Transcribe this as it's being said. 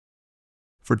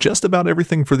for just about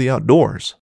everything for the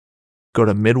outdoors. Go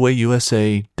to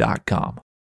MidwayUSA.com.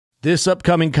 This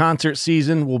upcoming concert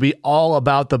season will be all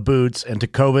about the boots, and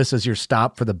Tecovas is your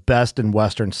stop for the best in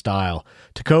Western style.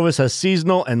 Tecovas has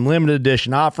seasonal and limited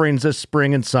edition offerings this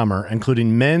spring and summer,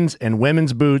 including men's and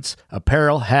women's boots,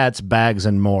 apparel, hats, bags,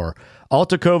 and more. All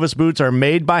Tecovas boots are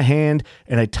made by hand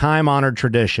in a time-honored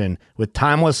tradition with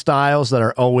timeless styles that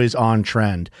are always on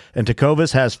trend. And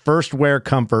Tecovas has first wear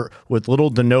comfort with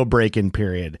little to no break-in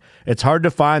period. It's hard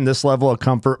to find this level of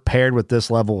comfort paired with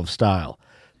this level of style.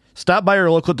 Stop by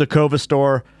your local Tecovas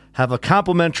store, have a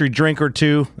complimentary drink or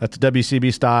two, that's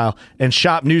WCB style, and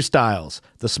shop new styles.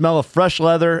 The smell of fresh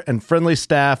leather and friendly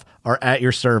staff are at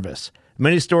your service.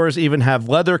 Many stores even have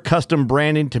leather custom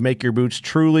branding to make your boots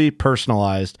truly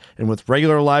personalized. And with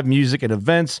regular live music and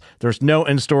events, there's no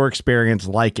in-store experience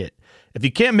like it. If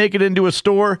you can't make it into a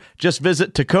store, just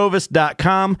visit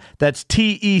Tecovas.com. That's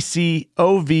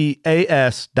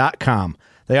TECOVAS.com.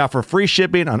 They offer free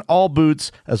shipping on all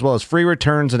boots, as well as free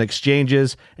returns and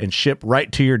exchanges, and ship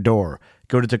right to your door.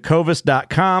 Go to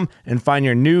Tecovas.com and find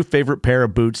your new favorite pair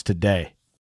of boots today.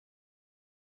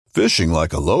 Fishing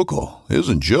like a local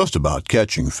isn't just about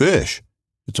catching fish.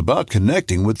 It's about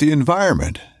connecting with the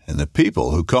environment and the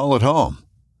people who call it home.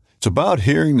 It's about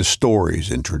hearing the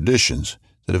stories and traditions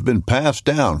that have been passed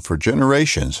down for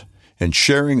generations and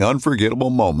sharing unforgettable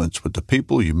moments with the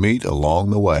people you meet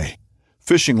along the way.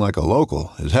 Fishing like a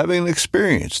local is having an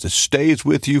experience that stays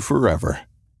with you forever.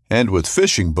 And with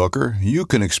Fishing Booker, you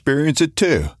can experience it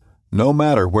too, no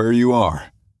matter where you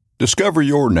are. Discover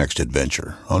your next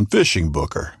adventure on Fishing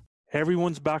Booker.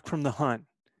 Everyone's back from the hunt.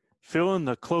 Fill in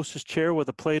the closest chair with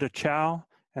a plate of chow,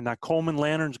 and that Coleman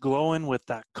lantern's glowing with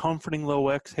that comforting low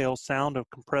exhale sound of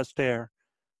compressed air.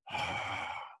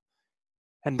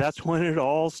 And that's when it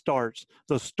all starts.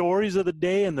 The stories of the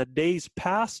day and the days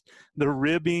past, the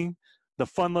ribbing, the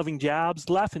fun-loving jabs,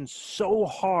 laughing so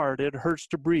hard it hurts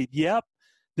to breathe. Yep,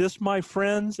 this, my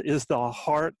friends, is the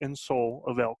heart and soul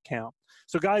of elk camp.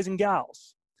 So guys and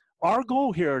gals, our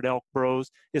goal here at Elk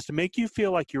Bros is to make you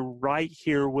feel like you're right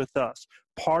here with us,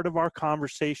 part of our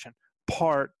conversation,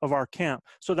 part of our camp.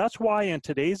 So that's why in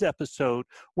today's episode,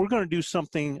 we're going to do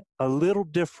something a little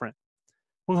different.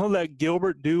 We're going to let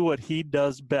Gilbert do what he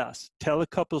does best, tell a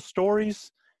couple of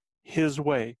stories his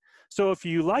way. So if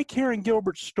you like hearing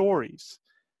Gilbert's stories,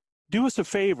 do us a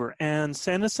favor and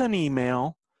send us an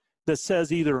email that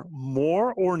says either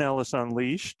more Ornelas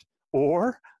Unleashed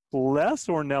or less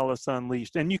Ornelas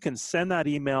Unleashed. And you can send that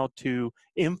email to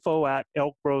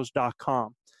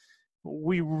info@elkbros.com.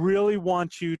 We really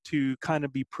want you to kind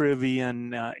of be privy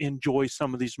and enjoy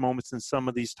some of these moments and some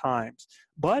of these times.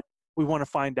 But we want to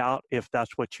find out if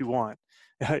that's what you want.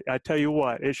 I tell you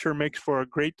what, it sure makes for a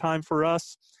great time for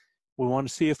us. We want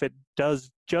to see if it does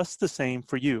just the same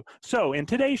for you. So in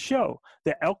today's show,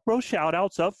 the Elk Bros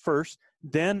shout-outs up first,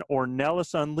 then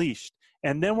Ornelas Unleashed.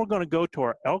 And then we're going to go to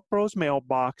our Elk Bros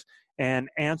mailbox and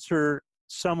answer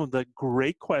some of the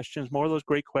great questions, more of those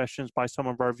great questions by some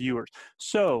of our viewers.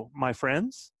 So, my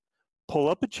friends, pull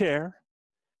up a chair,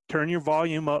 turn your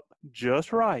volume up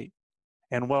just right,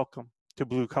 and welcome to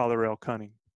Blue Collar Elk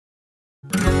Hunting.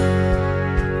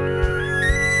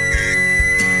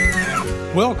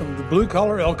 Welcome to Blue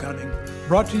Collar Elk Hunting,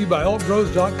 brought to you by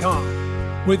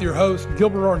ElkBros.com, with your host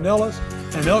Gilbert Ornelas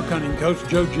and elk hunting coach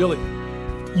Joe Gilliam.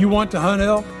 You want to hunt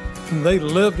elk, and they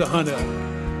live to hunt elk.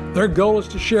 Their goal is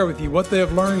to share with you what they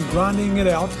have learned grinding it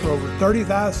out for over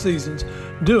 35 seasons,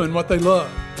 doing what they love.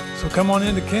 So come on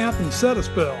into camp and set a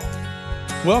spell.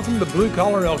 Welcome to Blue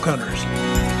Collar Elk Hunters.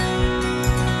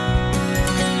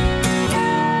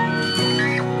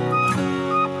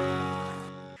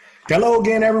 Hello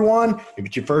again, everyone. If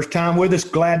it's your first time with us,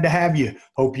 glad to have you.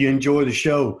 Hope you enjoy the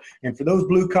show. And for those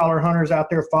blue-collar hunters out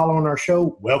there following our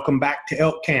show, welcome back to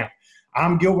Elk Camp.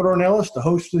 I'm Gilbert Ornelas, the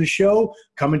host of the show,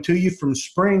 coming to you from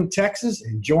Spring, Texas,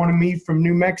 and joining me from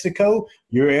New Mexico,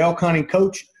 your elk hunting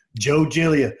coach, Joe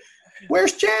Gillia.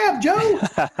 Where's Chab, Joe?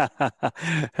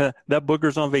 That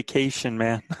booger's on vacation,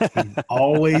 man.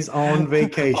 Always on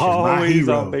vacation. Always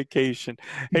on vacation.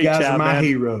 Hey, you guys Chab, are my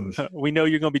heroes. We know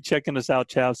you're going to be checking us out,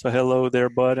 Chab, so hello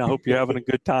there, bud. I hope you're having a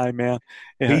good time, man.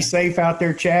 Yeah. Be safe out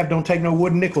there, Chab. Don't take no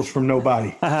wooden nickels from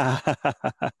nobody. All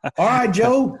right,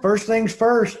 Joe, first things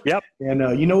first. Yep.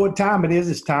 And you know what time it is.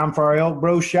 It's time for our Elk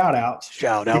Bros shout-outs.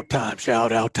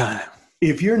 Shout-out time.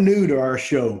 If you're new to our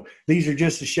show, these are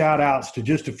just the shout-outs to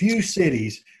just a few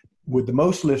cities with the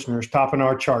most listeners topping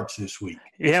our charts this week.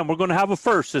 Yeah, and we're going to have a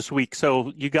first this week,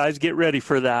 so you guys get ready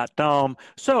for that.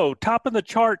 So top of the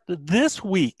chart this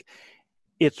week,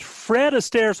 it's Fred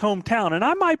Astaire's hometown, and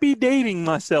I might be dating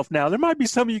myself now. There might be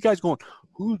some of you guys going,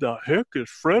 who the heck is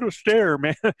Fred Astaire,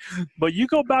 man? But you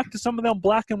go back to some of them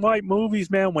black and white movies,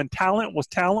 man, when talent was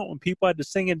talent, when people had to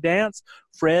sing and dance,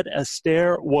 Fred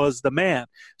Astaire was the man.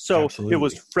 So Absolutely. It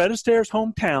was Fred Astaire's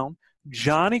hometown.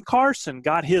 Johnny Carson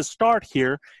got his start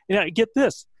here. And get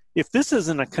this, if this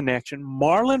isn't a connection,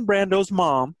 Marlon Brando's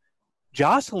mom,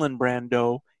 Jocelyn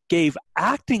Brando, gave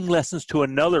acting lessons to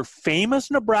another famous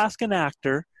Nebraskan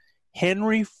actor,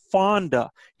 Henry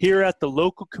Fonda, here at the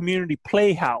local community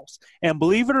playhouse. And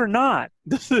believe it or not,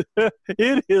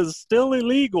 it is still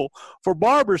illegal for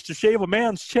barbers to shave a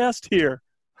man's chest here.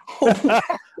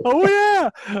 Oh,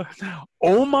 yeah.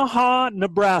 Omaha,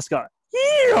 Nebraska.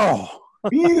 Yeah.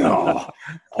 Yeah.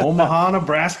 Omaha,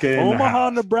 Nebraska.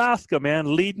 Omaha, Nebraska,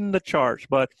 man, leading the charge.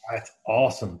 But that's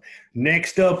awesome.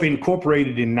 Next up,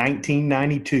 incorporated in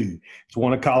 1992. It's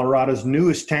one of Colorado's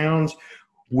newest towns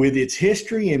with its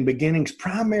history and beginnings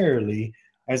primarily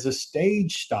as a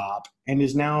stage stop and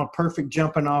is now a perfect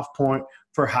jumping off point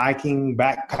for hiking,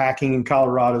 backpacking in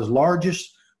Colorado's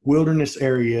largest wilderness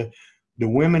area, the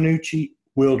Weminuche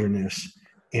Wilderness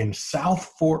in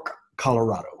South Fork,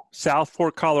 Colorado. South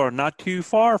Fork, Colorado, not too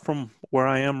far from where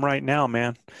I am right now,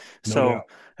 man. So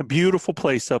a beautiful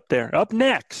place up there. Up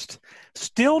next,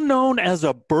 still known as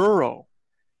a borough.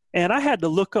 And I had to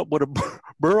look up what a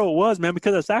borough was, man,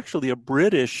 because it's actually a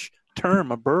British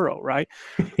term, a borough, right?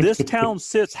 This town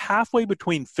sits halfway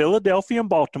between Philadelphia and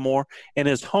Baltimore and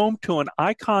is home to an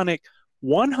iconic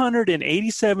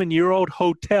 187-year-old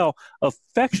hotel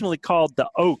affectionately called the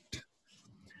Oak.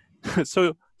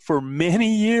 So for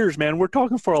many years, man, we're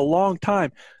talking for a long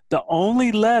time, the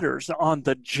only letters on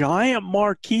the giant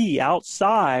marquee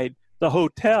outside the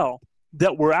hotel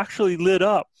that were actually lit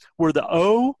up were the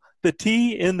O, the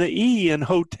T, and the E in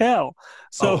hotel.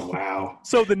 So, wow.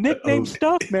 So the nickname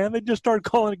stuck, man. They just started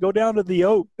calling it, go down to the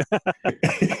Oak.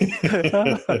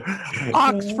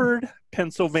 Oxford,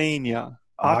 Pennsylvania.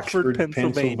 Oxford,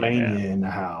 Pennsylvania in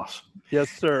the house. Yes,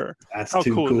 sir. That's How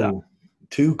too cool. cool.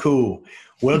 Too cool.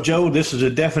 Well, Joe, this is a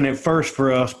definite first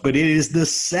for us, but it is the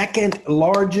second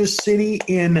largest city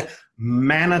in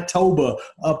Manitoba,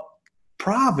 a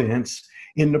province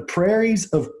in the prairies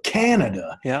of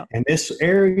Canada. Yeah. And this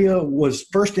area was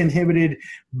first inhabited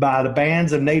by the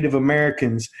bands of Native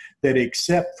Americans that,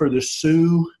 except for the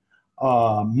Sioux,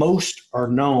 most are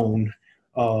known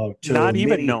to not even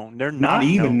many, known. They're not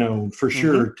even known for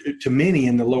sure to many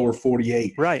in the lower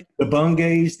 48. Right. The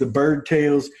Bungays, the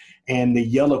Birdtails, and the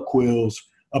Yellow Quills.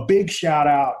 A big shout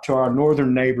out to our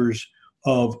northern neighbors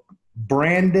of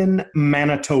Brandon,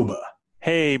 Manitoba.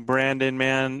 Hey, Brandon,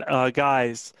 man,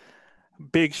 guys,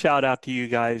 big shout out to you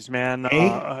guys, man.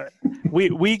 Hey.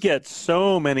 We get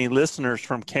so many listeners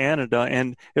from Canada,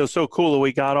 and it was so cool that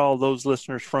we got all those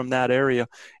listeners from that area.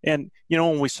 And, you know,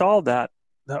 when we saw that,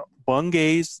 the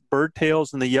Bungays,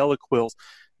 Birdtails, and the Yellow Quills,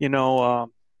 you know,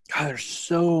 God, there's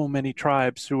so many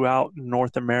tribes throughout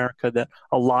North America that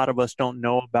a lot of us don't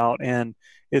know about, and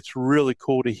it's really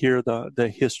cool to hear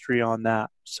the history on that.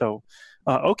 So,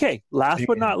 okay, last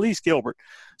but not least, Gilbert.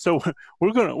 So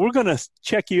we're gonna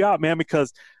check you out, man,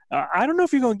 because I don't know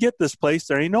if you're gonna get this place.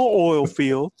 There ain't no oil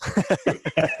field.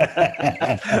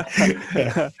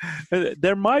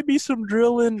 There might be some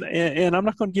drilling, and I'm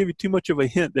not going to give you too much of a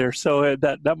hint there, so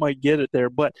that might get it there.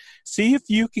 But see if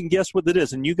you can guess what it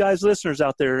is. And you guys, listeners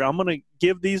out there, I'm going to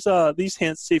give these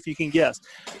hints. See if you can guess.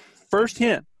 First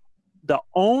hint: the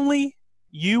only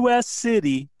U.S.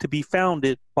 city to be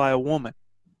founded by a woman.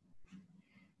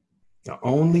 The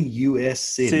only U.S.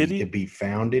 city to be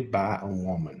founded by a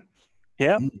woman.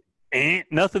 Yep.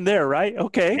 Nothing there, right?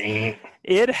 Okay.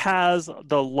 It has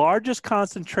the largest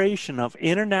concentration of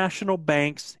international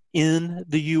banks in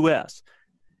the U.S.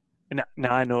 And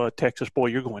now I know a Texas boy,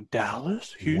 you're going,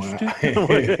 Dallas, Houston,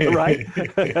 right?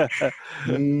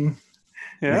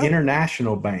 Yeah.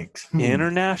 International banks.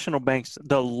 International banks,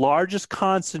 the largest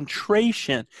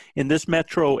concentration in this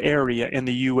metro area in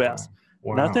the U.S.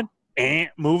 Wow. Nothing?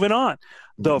 Moving on.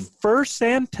 The first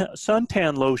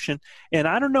suntan lotion, and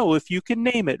I don't know if you can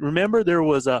name it. Remember, there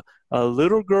was a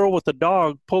little girl with a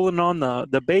dog pulling on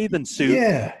the bathing suit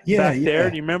back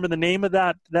there. Do you remember the name of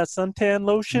that suntan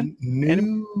lotion?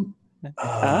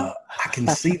 I can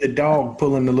see the dog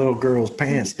pulling the little girl's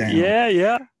pants down.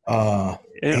 Yeah.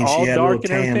 And all she had dark a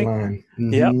little and everything.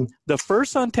 tan line. Yep. The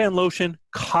first suntan lotion,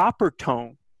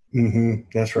 Coppertone,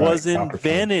 that's right. was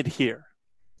invented here.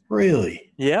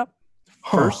 Really? Yep.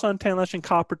 First suntan lotion,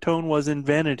 Coppertone, was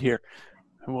invented here.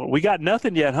 Well, we got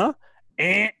nothing yet, huh?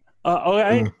 Okay.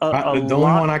 The only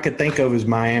one I could think of is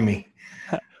Miami.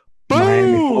 Boom!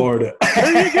 Miami, Florida.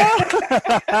 There you go.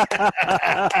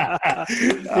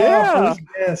 Oh,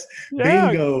 yes. Yeah.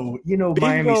 Bingo. You know, Bingo,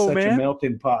 Miami's such man. a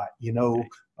melting pot, you know,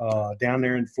 down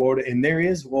there in Florida. And there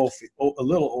is a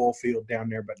little oil field down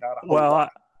there, but not a whole Well,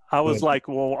 lot. I was like,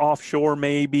 well, offshore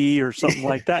maybe or something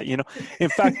like that, you know. In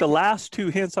fact, the last two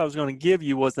hints I was going to give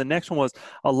you was the next one was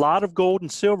a lot of gold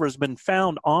and silver has been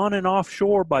found on and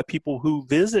offshore by people who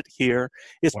visit here.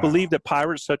 It's believed that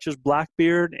pirates such as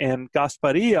Blackbeard and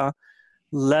Gasparilla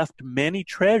left many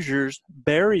treasures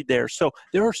buried there. So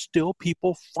there are still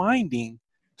people finding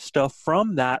stuff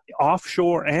from that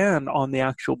offshore and on the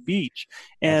actual beach.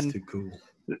 And that's too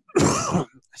cool.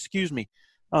 excuse me.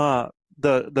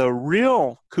 The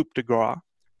real coup de grace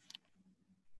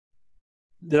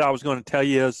that I was going to tell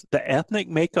you is the ethnic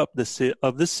makeup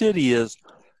of the city is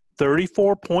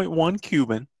 34.1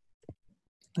 Cuban,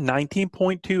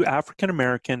 19.2 African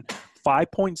American,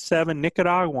 5.7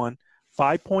 Nicaraguan,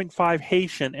 5.5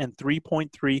 Haitian, and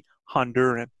 3.3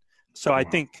 Honduran. So I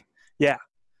think, yeah,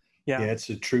 it's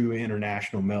a true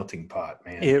international melting pot,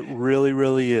 man. It really,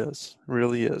 really is.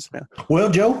 Really is, man. Well,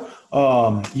 Joe,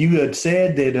 you had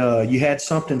said that you had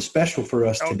something special for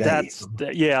us today.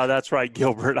 That's right,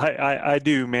 Gilbert. I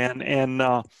do, man. And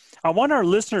I want our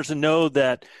listeners to know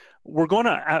that we're going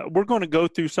to go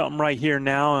through something right here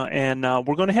now, and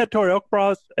we're going to head to our Elk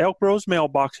Bros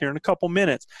mailbox here in a couple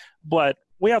minutes. But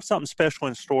we have something special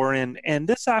in store, and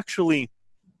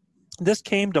this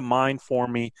came to mind for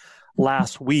me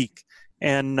last week.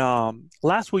 And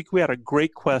last week we had a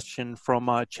great question from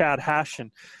Chad Hashin,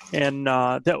 and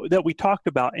that we talked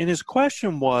about. And his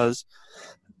question was,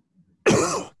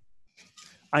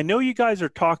 I know you guys are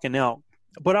talking elk,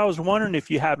 but I was wondering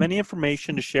if you have any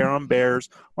information to share on bears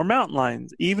or mountain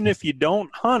lions. Even if you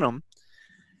don't hunt them,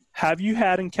 have you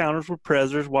had encounters with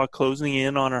predators while closing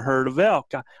in on a herd of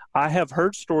elk? I have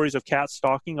heard stories of cats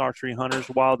stalking archery hunters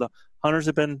while the hunters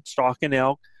have been stalking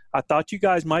elk. I thought you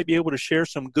guys might be able to share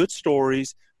some good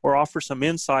stories or offer some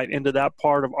insight into that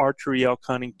part of archery elk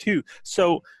hunting too.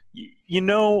 So, you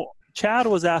know, Chad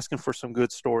was asking for some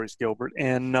good stories, Gilbert,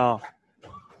 and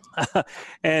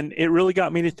and it really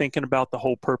got me to thinking about the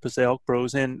whole purpose of Elk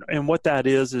Bros. And what that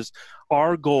is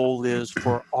our goal is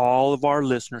for all of our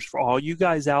listeners, for all you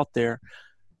guys out there,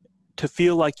 to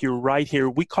feel like you're right here.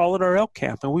 We call it our elk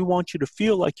camp, and we want you to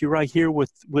feel like you're right here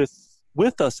with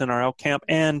us in our elk camp.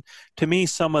 And to me,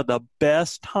 some of the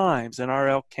best times in our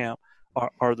elk camp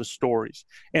are the stories.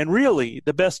 And really,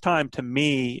 the best time to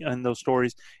me in those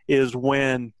stories is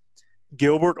when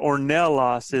Gilbert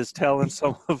Ornelas is telling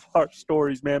some of our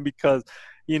stories, man, because,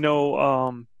 you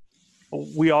know,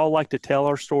 we all like to tell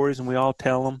our stories, and we all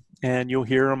tell them, and you'll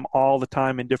hear them all the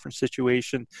time in different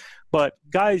situations. But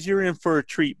guys, you're in for a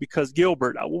treat, because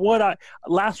Gilbert,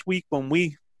 last week when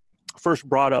we first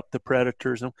brought up the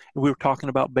predators, and we were talking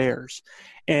about bears,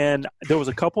 and there was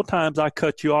a couple times I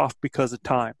cut you off because of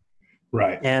time.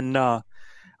 Right. And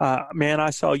man,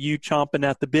 I saw you chomping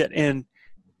at the bit. And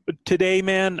today,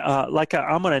 man, I'm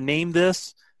going to name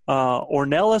this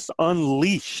Ornelas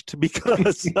Unleashed,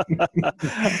 because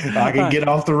I can get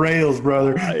off the rails,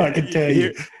 brother. I can tell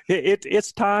you.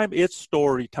 It's time. It's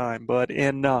story time, bud.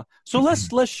 And so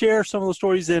let's share some of the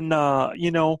stories. And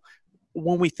you know,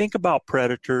 when we think about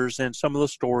predators and some of the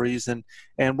stories, and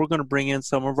we're going to bring in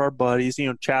some of our buddies. You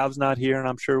know, Chav's not here, and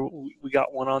I'm sure we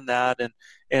got one on that.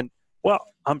 And well,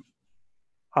 I'm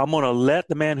going to let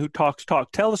the man who talks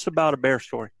talk. Tell us about a bear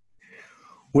story.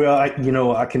 Well,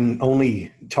 I can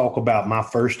only talk about my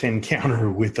first encounter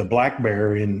with a black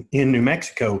bear in New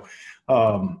Mexico.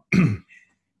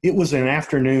 It was an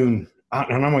afternoon,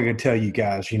 and I'm going to tell you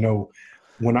guys, you know,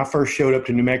 when I first showed up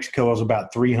to New Mexico, I was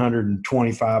about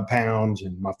 325 pounds,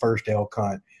 and my first elk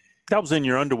hunt. That was in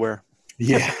your underwear.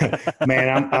 Yeah,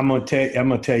 man, I'm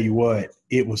gonna tell you what,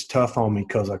 it was tough on me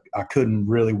because I couldn't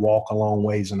really walk a long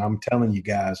ways, and I'm telling you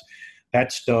guys,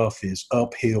 that stuff is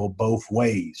uphill both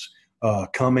ways,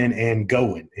 coming and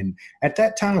going. And at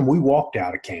that time, we walked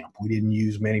out of camp. We didn't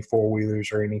use many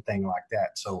four-wheelers or anything like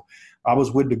that. So I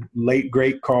was with the late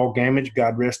great Carl Gamage,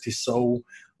 God rest his soul.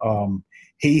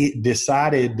 He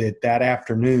decided that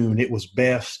afternoon it was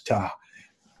best to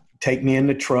take me in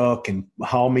the truck and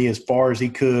haul me as far as he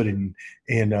could. And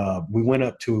we went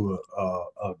up to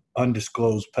a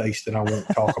undisclosed place that I won't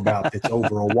talk about that's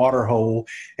over a water hole,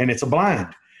 and it's a blind.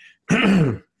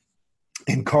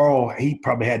 And Carl, he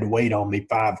probably had to wait on me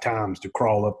 5 times to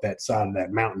crawl up that side of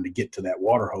that mountain to get to that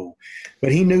water hole.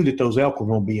 But he knew that those elk were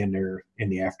going to be in there in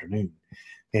the afternoon.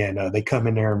 And they come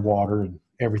in there and water and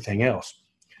everything else.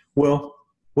 Well,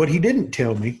 what he didn't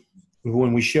tell me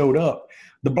when we showed up,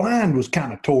 the blind was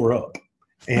kind of tore up.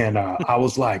 And I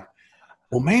was like,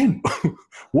 well, man,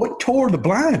 what tore the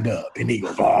blind up? And he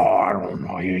goes, oh, I don't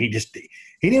know. He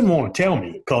didn't want to tell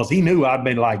me because he knew I'd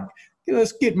been like,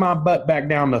 let's get my butt back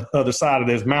down the other side of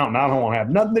this mountain. I don't want to have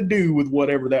nothing to do with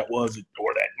whatever that was that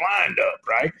tore that blind up,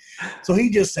 right? So he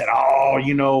just said,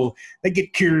 oh, they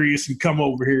get curious and come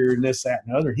over here and this, that,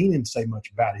 and the other. He didn't say much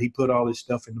about it. He put all his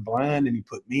stuff in the blind, and he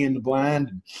put me in the blind.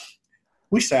 And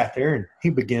we sat there, and he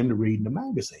began to read in the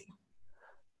magazine.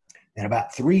 And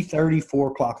about 3:30,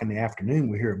 4 o'clock in the afternoon,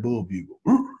 we hear a bull bugle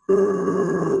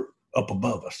up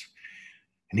above us.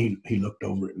 And he looked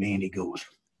over at me, and he goes,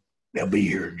 they'll be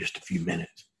here in just a few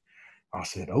minutes. I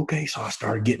said, okay. So I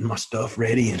started getting my stuff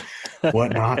ready and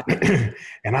whatnot.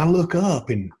 And I look up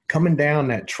and coming down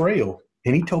that trail,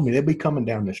 and he told me they'll be coming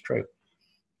down this trail.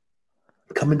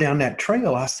 Coming down that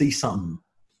trail, I see something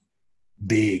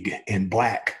big and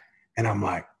black. And I'm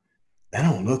like, that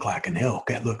don't look like an elk.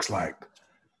 That looks like,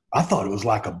 I thought it was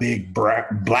like a big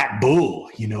black bull,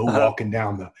 walking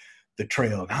down the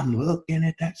trail. And I'm looking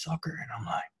at that sucker, and I'm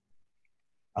like,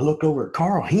 I looked over at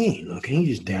Carl. He ain't looking.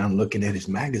 He's just down looking at his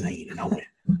magazine. And I went,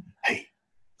 hey.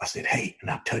 I said, hey. And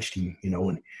I touched him,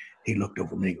 and he looked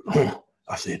over at me. Oh.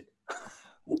 I said,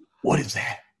 what is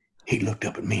that? He looked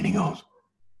up at me, and he goes,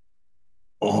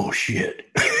 oh, shit.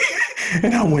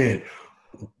 And I went,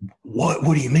 what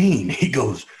do you mean? He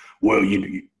goes, well,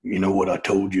 you know what I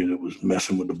told you that was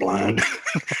messing with the blind?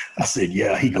 I said,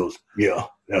 yeah. He goes, yeah,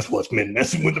 that's what's been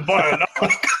messing with the blind. I'm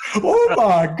like, oh,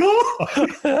 my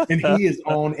God. And he is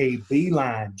on a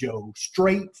beeline, Joe,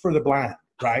 straight for the blind,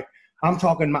 right? I'm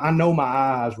talking, I know my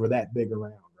eyes were that big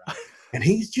around, right? And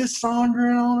he's just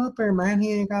sauntering on up there, man.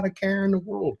 He ain't got a care in the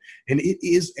world. And it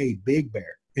is a big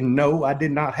bear. And no, I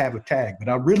did not have a tag, but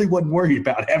I really wasn't worried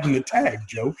about having the tag,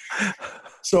 Joe.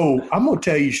 So I'm going to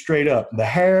tell you straight up, the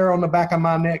hair on the back of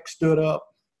my neck stood up.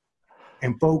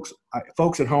 And folks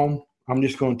at home, I'm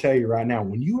just going to tell you right now,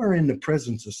 when you are in the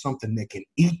presence of something that can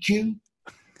eat you,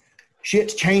 shit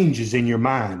changes in your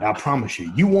mind. I promise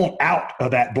you. You want out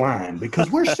of that blind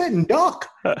because we're sitting duck,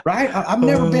 right? I've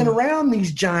never been around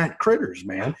these giant critters,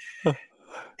 man.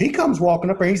 He comes walking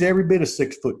up there. He's every bit of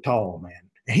 6 foot tall, man.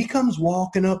 And he comes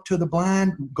walking up to the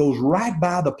blind, goes right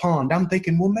by the pond. I'm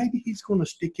thinking, well, maybe he's going to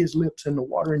stick his lips in the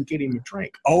water and get him a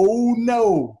drink. Oh,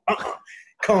 no.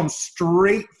 Comes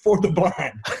straight for the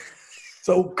blind.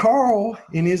 So Carl,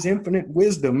 in his infinite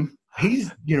wisdom,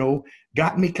 he's,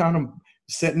 got me kind of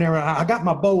sitting there. I got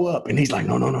my bow up, and he's like,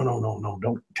 no,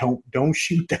 don't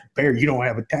shoot that bear. You don't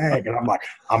have a tag. And I'm like,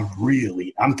 I'm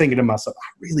thinking to myself, I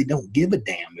really don't give a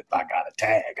damn if I got a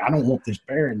tag. I don't want this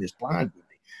bear in this blind with me.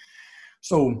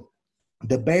 So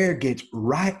the bear gets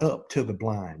right up to the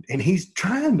blind, and he's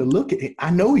trying to look at it.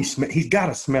 I know he's got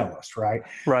to smell us, right?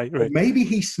 Right. Maybe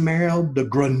he smelled the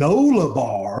granola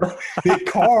bar that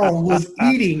Carl was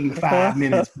eating 5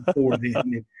 minutes before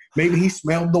then. Maybe he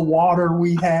smelled the water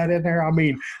we had in there. I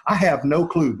mean, I have no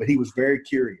clue, but he was very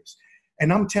curious.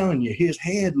 And I'm telling you, his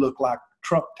head looked like a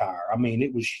truck tire. I mean,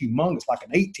 it was humongous, like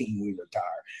an 18-wheeler tire.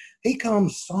 He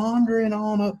comes sauntering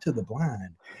on up to the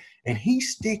blind, and he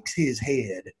sticks his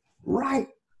head right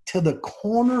to the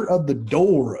corner of the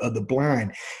door of the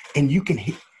blind. And you can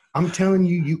hear, I'm telling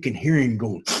you, you can hear him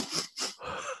going,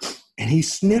 and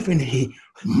he's sniffing. He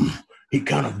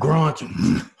kind of grunts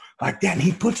like that. And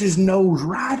he puts his nose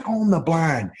right on the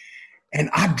blind.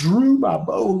 And I drew my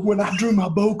bow. When I drew my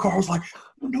bow, Carl's like,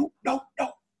 no,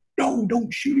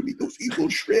 don't shoot him. He goes, he will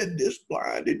shred this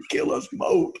blind and kill us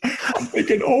both. I'm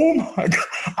thinking, oh my God.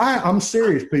 I'm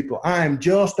serious, people. I am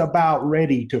just about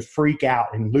ready to freak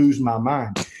out and lose my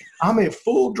mind. I'm at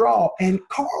full draw, and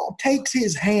Carl takes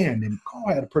his hand, and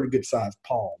Carl had a pretty good sized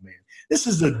paw, man. This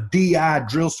is a DI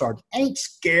drill sergeant. Ain't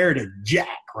scared of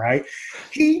jack, right?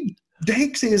 He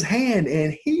takes his hand,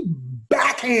 and he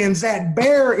backhands that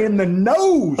bear in the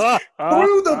nose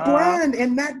through the blind,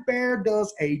 and that bear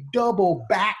does a double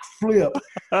backflip.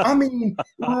 I mean,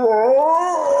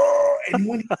 and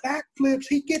when he backflips,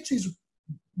 he gets his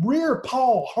rear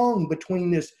paw hung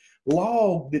between this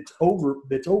log that's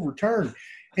overturned,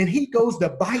 and he goes to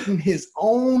biting his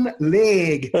own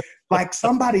leg like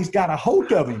somebody's got a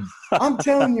hold of him. I'm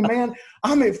telling you, man,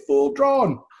 I'm at full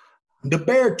draw. The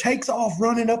bear takes off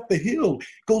running up the hill,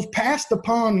 goes past the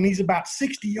pond, and he's about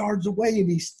 60 yards away, and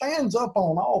he stands up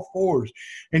on all fours,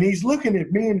 and he's looking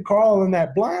at me and Carl in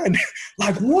that blind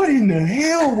like, what in the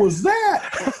hell was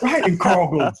that? Right? And Carl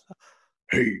goes,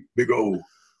 hey, big O,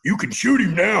 you can shoot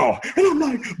him now. And I'm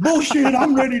like, bullshit,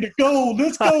 I'm ready to go.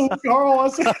 Let's go, Carl. I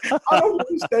said, I don't want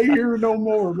to stay here no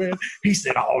more, man. He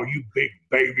said, oh, you big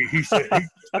baby. He said, he's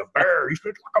just a bear. He's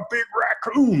just like a big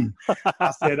raccoon.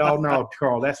 I said, oh, no,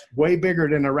 Carl, that's way bigger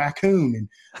than a raccoon. And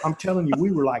I'm telling you,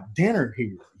 we were like dinner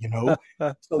here, you know.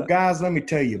 So, guys, let me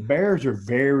tell you, bears are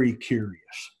very curious.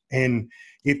 And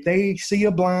if they see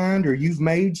a blind or you've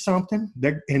made something,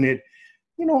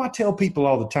 I tell people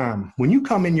all the time, when you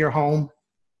come in your home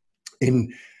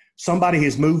and somebody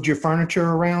has moved your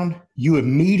furniture around, you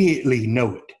immediately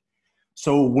know it.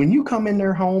 So when you come in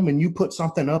their home and you put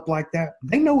something up like that,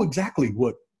 they know exactly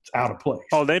what's out of place.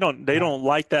 Oh, they don't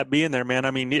like that being there, man.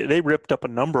 I mean, they ripped up a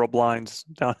number of blinds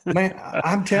down. Man,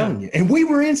 I'm telling you. And we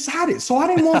were inside it, so I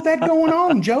didn't want that going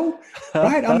on, Joe.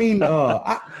 Right? I mean,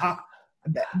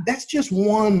 that's just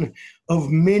one of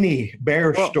many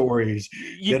bear stories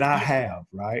that I have,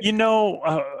 right? You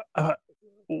know,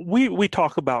 we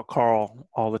talk about Carl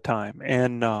all the time,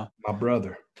 and my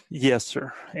brother. Yes,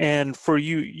 sir. And for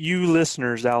you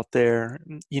listeners out there,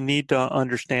 you need to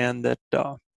understand that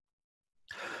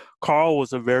Carl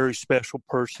was a very special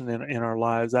person in our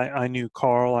lives. I knew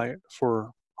Carl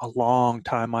for a long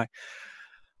time. I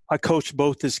coached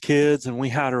both his kids, and we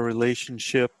had a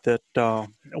relationship that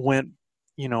went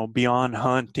beyond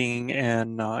hunting.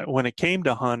 And when it came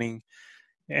to hunting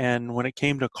and when it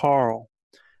came to Carl,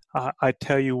 I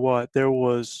tell you what, there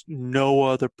was no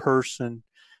other person.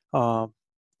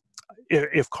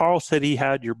 If Carl said he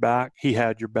had your back, he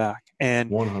had your back. And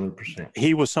 100%.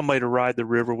 He was somebody to ride the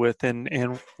river with.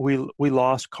 And we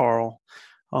lost Carl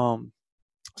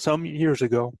some years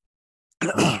ago.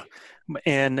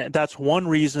 And that's one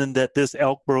reason that this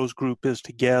Elk Bros group is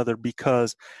together,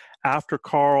 because after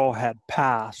Carl had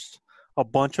passed, a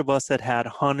bunch of us that had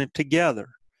hunted together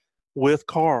with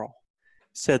Carl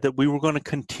said that we were going to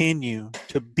continue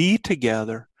to be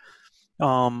together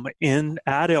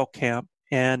at elk camp.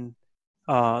 And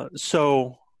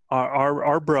so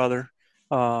our brother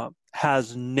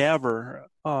has never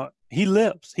he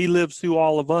lives through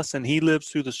all of us, and he lives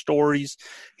through the stories.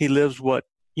 He lives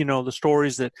the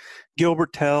stories that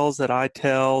Gilbert tells, that I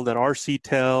tell, that RC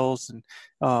tells, and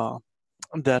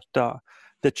that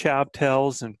Chab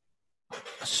tells. And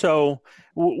so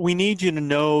we need you to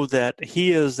know that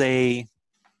he is a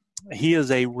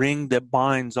ring that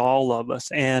binds all of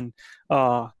us, and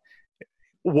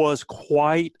was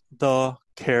quite the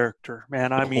character,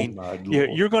 man. I mean,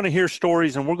 you're going to hear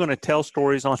stories, and we're going to tell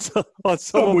stories on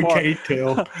some we can't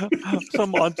tell.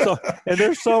 And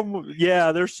there's some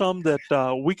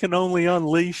that we can only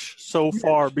unleash so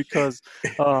far, because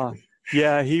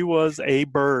he was a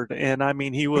bird, and I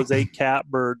mean, he was a cat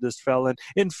bird, this fella.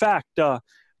 In fact,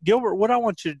 Gilbert, what I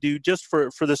want you to do just for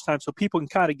this time, so people can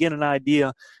kind of get an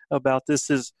idea about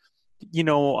this, is,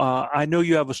 I know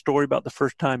you have a story about the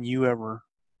first time you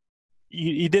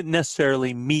didn't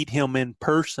necessarily meet him in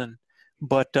person,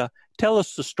 but tell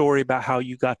us the story about how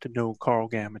you got to know Carl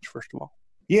Gamage, first of all.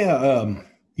 Yeah,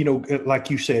 like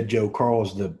you said, Joe,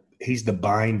 Carl's he's the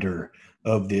binder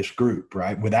of this group,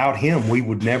 right? Without him, we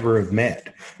would never have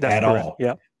met at all.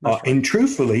 Yeah. Right. And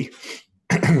truthfully,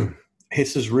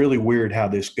 this is really weird how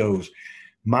this goes.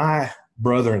 My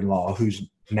brother-in-law, who's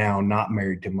now not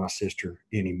married to my sister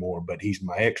anymore, but he's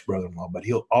my ex-brother-in-law, but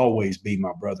he'll always be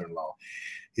my brother-in-law.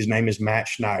 His name is Matt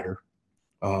Schneider.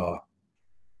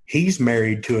 He's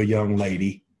married to a young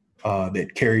lady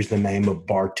that carries the name of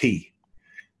Bartee.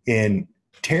 And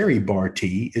Terry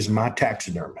Bartee is my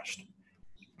taxidermist.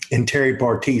 And Terry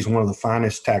Bartee is one of the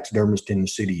finest taxidermists in the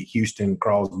city, Houston,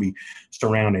 Crosby,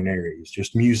 surrounding areas,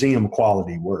 just museum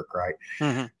quality work, right?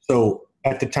 Mm-hmm. So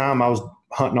at the time, I was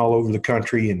hunting all over the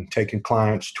country and taking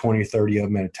clients, 20 or 30 of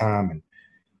them at a time. And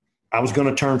I was going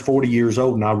to turn 40 years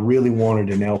old, and I really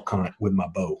wanted an elk hunt with my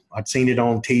bow. I'd seen it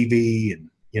on TV, and,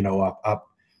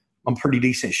 I'm a pretty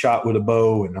decent shot with a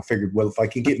bow. And I figured, well, if I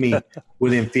can get me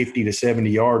within 50 to 70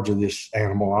 yards of this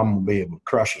animal, I'm going to be able to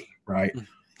crush him, right?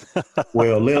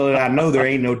 Well, little did I know there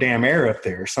ain't no damn air up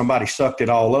there. Somebody sucked it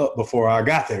all up before I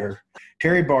got there.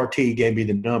 Terry Bartee gave me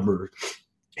the number.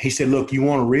 He said, look, you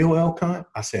want a real elk hunt?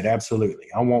 I said, absolutely.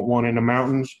 I want one in the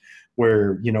mountains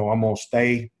where, I'm going to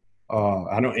stay.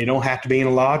 It don't have to be in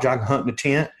a lodge. I can hunt in a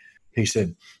tent. He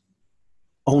said,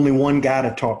 only one guy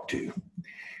to talk to.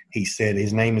 He said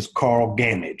his name is Carl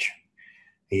Gamage.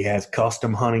 He has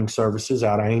custom hunting services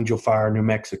out of Angel Fire, New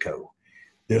Mexico.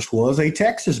 This was a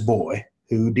Texas boy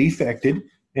who defected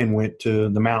and went to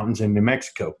the mountains in New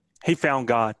Mexico. He found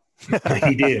God.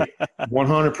 He did,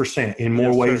 100%, in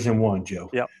more ways than one, Joe.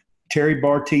 Yep. Terry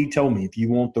Bartee told me, if you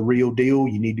want the real deal,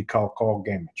 you need to call Carl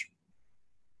Gamage.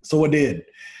 So I did.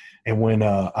 And when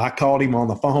I called him on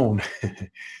the phone,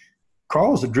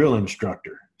 Carl's a drill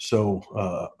instructor, so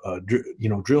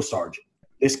drill sergeant.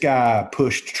 This guy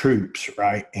pushed troops,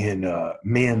 right? And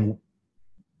men,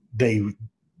 they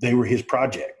were his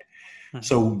project. Mm-hmm.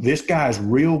 So this guy's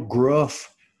real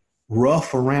gruff,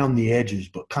 rough around the edges,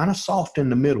 but kind of soft in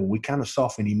the middle. We kind of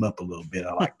softened him up a little bit,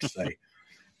 I like to say,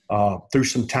 through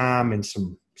some time and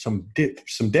some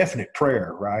definite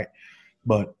prayer, right?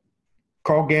 But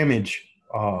Carl Gamage,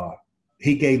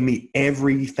 he gave me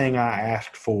everything I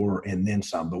asked for and then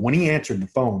some. But when he answered the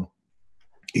phone,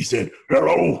 he said,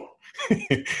 "Hello."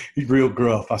 He's real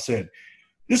gruff. I said,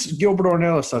 "This is Gilbert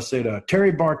Ornelas." I said,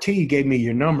 "Terry Bartee gave me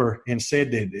your number and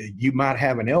said that you might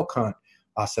have an elk hunt."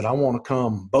 I said, "I want to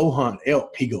come bow hunt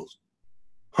elk." He goes,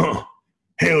 "Huh,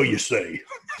 hell you say?"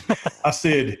 I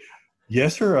said,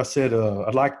 "Yes, sir." I said,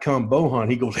 "I'd like to come bow hunt."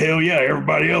 He goes, "Hell yeah,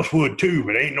 everybody else would too,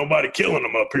 but ain't nobody killing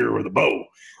them up here with a bow."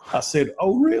 I said,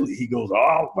 "Oh, really?" He goes,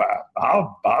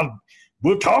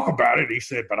 we'll talk about it." He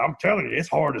said, "But I'm telling you, it's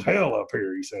hard as hell up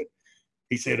here."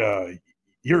 He said,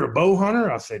 "You're a bow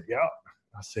hunter?" I said, "Yeah."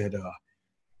 I said,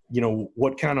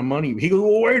 "What kind of money?" He goes,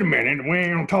 "Well, wait a minute. We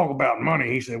ain't going to talk about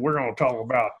money." He said, "We're going to talk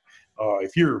about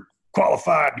if you're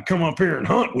qualified to come up here and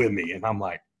hunt with me." And I'm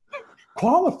like,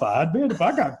 "Qualified, man? If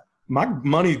I got my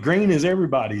money's green as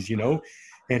everybody's,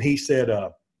 And he said,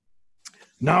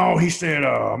 "No," he said,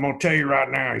 "I'm going to tell you right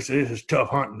now." He said, "This is tough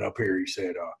hunting up here." He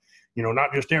said,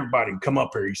 "Not just everybody can come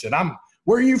up here." He said,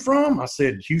 "Where are you from?" I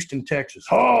said, "Houston, Texas."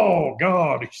 "Oh,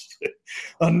 God." He said,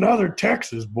 "Another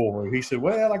Texas boy." He said,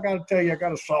 "Well, I got to tell you, I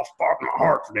got a soft spot in my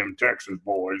heart for them Texas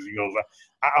boys." He goes,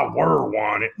 I were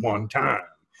one at one time."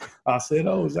 I said,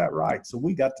 "Oh, is that right?" So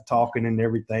we got to talking and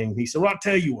everything. He said, "Well, I'll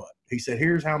tell you what." He said,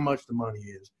 "Here's how much the money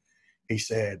is." He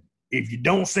said, "If you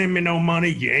don't send me no money,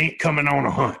 you ain't coming on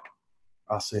a hunt."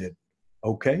 I said,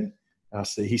 "Okay."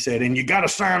 He said, "And you got to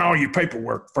sign all your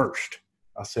paperwork first."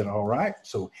 I said, "All right."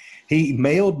 So he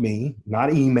mailed me, not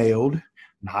emailed,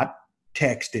 not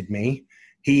texted me.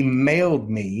 He mailed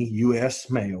me,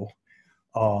 U.S. mail,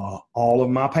 all of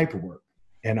my paperwork.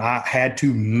 And I had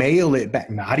to mail it back,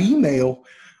 not email,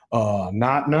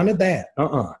 not none of that.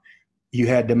 You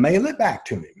had to mail it back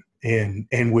to him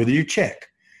and with your check.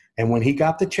 And when he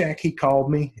got the check, he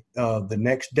called me the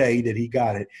next day that he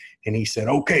got it. And he said,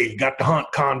 "Okay, you got the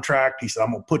hunt contract." He said,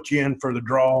 "I'm going to put you in for the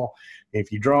draw.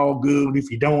 If you draw, good.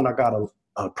 If you don't, I got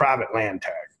a private land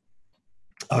tag."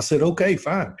 I said, "Okay,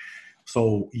 fine."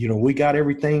 So, we got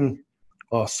everything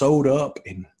sewed up.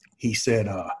 And he said,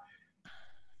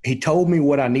 he told me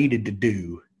what I needed to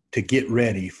do to get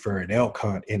ready for an elk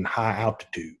hunt in high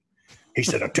altitude. He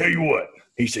said, "I'll tell you what."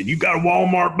 He said, "You got a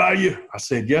Walmart by you?" I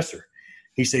said, "Yes, sir."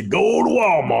 He said, "Go to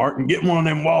Walmart and get one of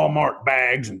them Walmart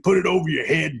bags and put it over your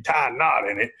head and tie a knot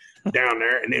in it down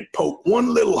there and then poke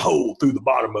one little hole through the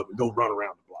bottom of it and go run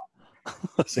around the block."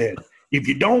 I said, "If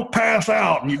you don't pass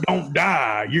out and you don't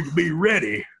die, you can be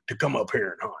ready to come up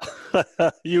here and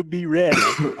hunt." You'll be ready.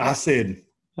 I said,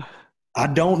 "I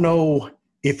don't know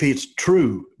if it's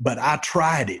true, but I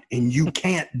tried it and you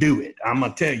can't do it. I'm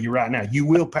going to tell you right now, you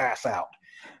will pass out."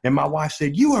 And my wife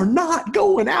said, "You are not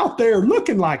going out there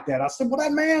looking like that." I said, "Well,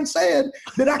 that man said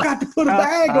that I got to put a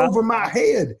bag over my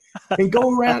head and go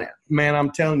around it." Man,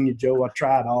 I'm telling you, Joe, I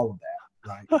tried all of that,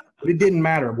 right? But it didn't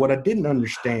matter. What I didn't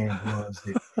understand was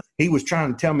that he was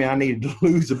trying to tell me I needed to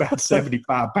lose about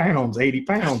 75 pounds, 80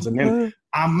 pounds, and then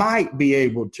I might be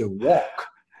able to walk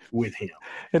with him.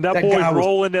 And that boy's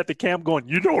rolling at the camp going,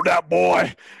 "You know that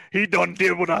boy, he done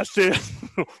did what I said."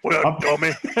 Well,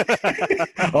 dummy.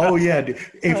 Oh, yeah.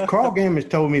 If Carl Gamage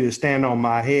told me to stand on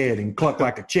my head and cluck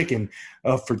like a chicken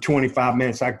for 25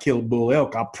 minutes, I'd kill a bull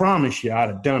elk. I promise you I'd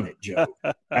have done it, Joe.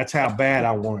 That's how bad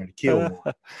I wanted to kill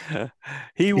one.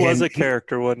 He was a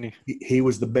character, wasn't he? He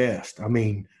was the best. I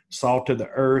mean, salt to the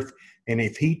earth. And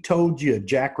if he told you a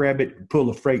jackrabbit could pull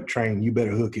a freight train, you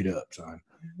better hook it up, son.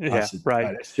 Yeah, said,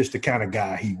 right. That's just the kind of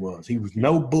guy he was. He was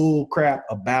no bull crap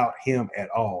about him at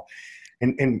all.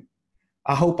 And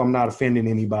I hope I'm not offending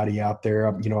anybody out there.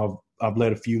 I've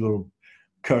let a few little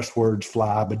cuss words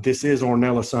fly, but this is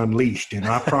Ornelas Unleashed, and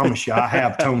I promise you I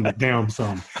have toned it down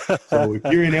some. So if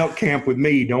you're in elk camp with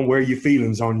me, don't wear your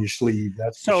feelings on your sleeve.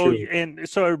 That's so sure. And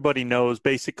so everybody knows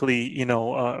basically,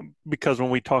 because when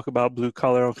we talk about blue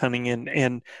collar elk hunting,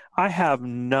 and I have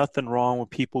nothing wrong with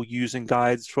people using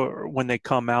guides for when they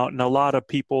come out, and a lot of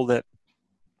people that,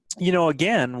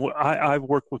 again, I've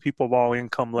worked with people of all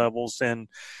income levels, and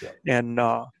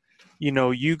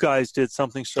you guys did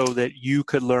something so that you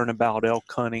could learn about elk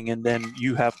hunting, and then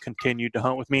you have continued to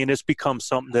hunt with me, and it's become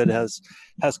something that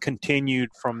has continued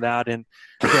from that. And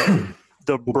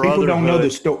brotherhood. People don't know the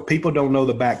story. People don't know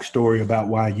the backstory about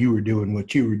why you were doing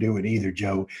what you were doing either,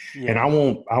 Joe. Yeah. And I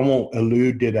won't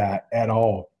allude to that at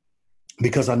all,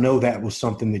 because I know that was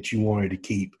something that you wanted to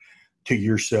keep to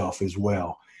yourself as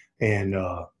well. And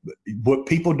what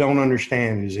people don't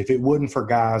understand is if it wasn't for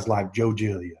guys like Joe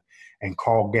Gillia and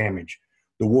Carl Gamage,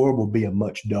 the world would be a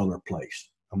much duller place.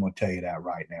 I'm going to tell you that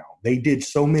right now. They did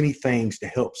so many things to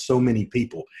help so many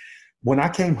people. When I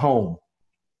came home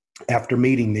after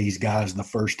meeting these guys the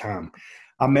first time,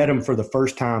 I met them for the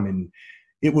first time, and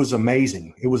it was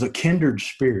amazing. It was a kindred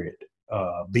spirit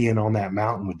being on that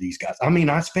mountain with these guys. I mean,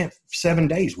 I spent 7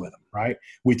 days with them, right?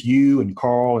 With you and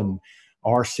Carl and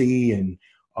RC and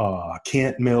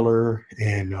Kent Miller,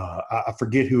 and I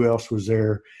forget who else was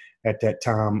there at that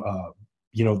time.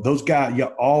 Those guys,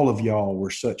 all of y'all were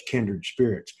such kindred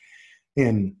spirits.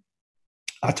 And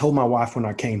I told my wife when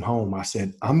I came home, I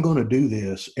said, I'm going to do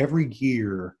this every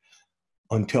year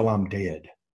until I'm dead,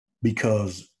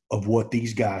 because of what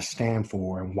these guys stand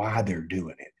for and why they're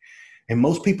doing it. And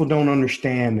most people don't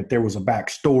understand that there was a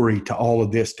backstory to all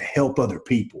of this to help other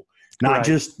people, not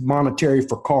just monetary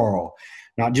for Carl,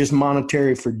 not just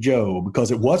monetary for Joe,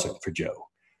 because it wasn't for Joe.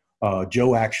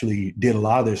 Joe actually did a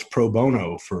lot of this pro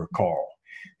bono for Carl.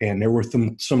 And there were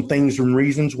some things and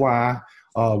reasons why.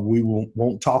 We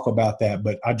won't talk about that,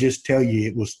 but I just tell you,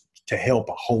 it was to help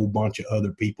a whole bunch of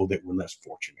other people that were less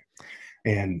fortunate.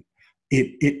 And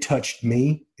it touched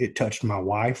me. It touched my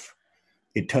wife.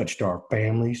 It touched our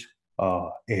families.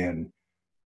 And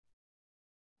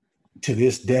to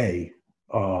this day,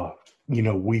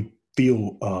 we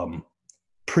feel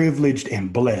privileged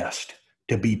and blessed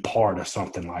to be part of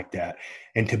something like that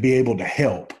and to be able to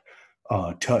help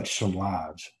touch some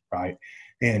lives, right?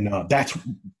 And that's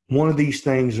one of these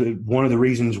things, one of the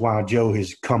reasons why Joe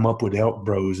has come up with Elk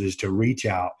Bros is to reach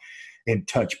out and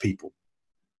touch people.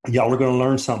 Y'all are going to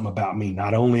learn something about me.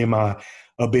 Not only am I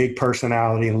a big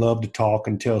personality and love to talk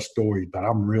and tell stories, but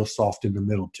I'm real soft in the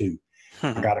middle too.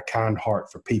 I got a kind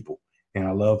heart for people, and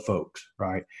I love folks,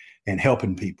 right? And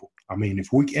helping people. I mean,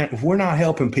 if we're not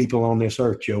helping people on this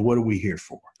earth, Joe, what are we here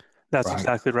for? That's right?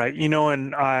 Exactly right.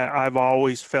 And I've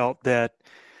always felt that,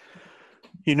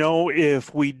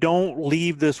 if we don't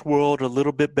leave this world a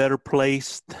little bit better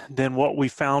place than what we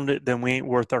found it, then we ain't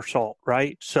worth our salt,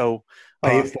 right? So,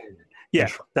 pay it forward. Yeah,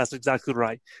 that's exactly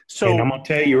right. So, and I'm gonna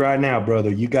tell you right now,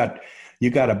 brother, you got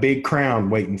a big crown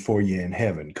waiting for you in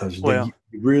heaven, because you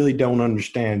really don't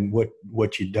understand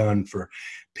what you've done for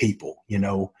people,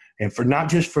 and for not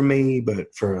just for me,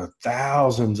 but for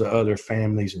thousands of other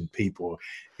families and people.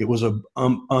 It was an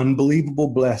unbelievable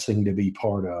blessing to be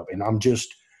part of, and I'm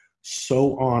just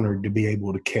so honored to be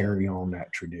able to carry on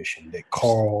that tradition that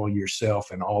Carl, yourself,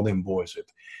 and all them boys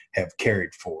have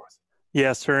carried forth.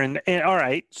 Yes, sir. And all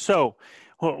right. So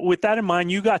with that in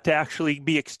mind, you got to actually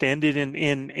be extended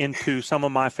into some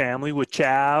of my family with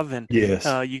Chav, and yes.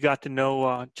 You got to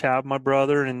know Chav, my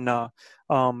brother, and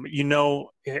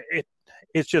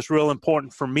it's just real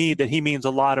important for me that he means a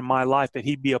lot in my life, that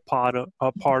he be a part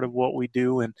of what we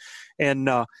do, and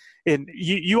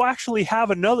you actually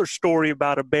have another story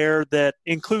about a bear that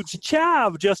includes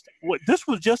Chav. This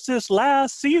was just this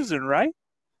last season, right?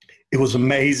 It was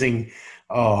amazing.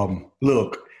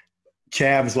 Look,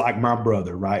 Chav's like my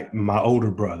brother, right? My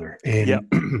older brother.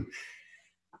 And,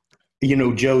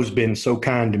 Joe's been so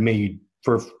kind to me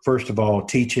for, first of all,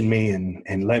 teaching me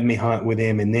and letting me hunt with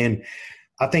him. And then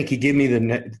I think he gave me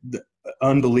the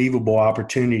unbelievable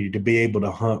opportunity to be able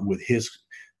to hunt with his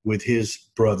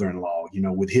brother-in-law,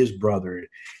 with his brother.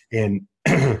 And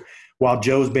while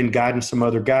Joe's been guiding some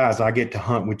other guys, I get to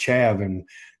hunt with Chav, and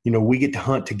we get to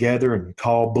hunt together and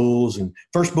call bulls. And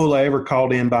first bull I ever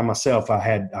called in by myself,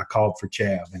 I called for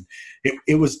Chav, and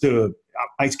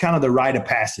it's kind of the rite of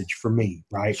passage for me,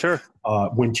 right? Sure.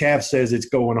 When Chav says it's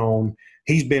going on,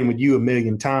 he's been with you a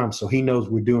million times, so he knows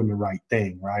we're doing the right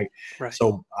thing, right? Right.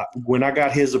 So when I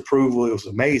got his approval, it was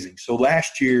amazing. So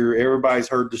last year, everybody's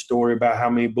heard the story about how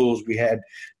many bulls we had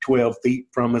 12 feet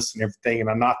from us and everything, and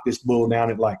I knocked this bull down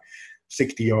at like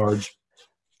 60 yards.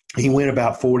 He went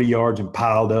about 40 yards and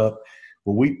piled up.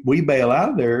 Well, we bail out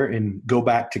of there and go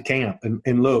back to camp.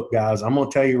 And look, guys, I'm going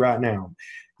to tell you right now,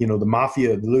 the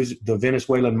mafia, the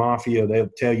Venezuelan mafia, they'll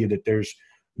tell you that there's,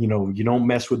 you don't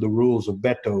mess with the rules of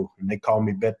Beto, and they call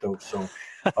me Beto. So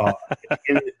at the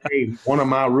end of the day, one of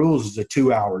my rules is a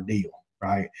 2-hour deal,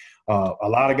 right? A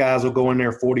lot of guys will go in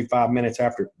there 45 minutes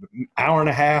after, hour and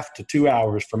a half to 2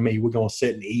 hours from me. We're going to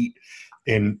sit and eat,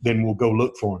 and then we'll go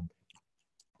look for him.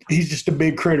 He's just a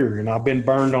big critter, and I've been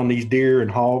burned on these deer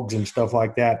and hogs and stuff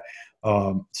like that.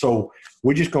 So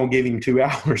we're just going to give him 2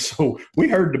 hours. So we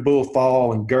heard the bull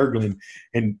fall and gurgling,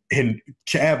 and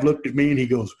Chav looked at me and he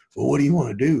goes, well, what do you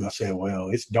want to do? I said, well,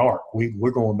 it's dark.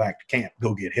 We're going back to camp,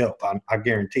 go get help. I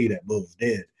guarantee that bull's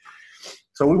dead.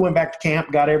 So we went back to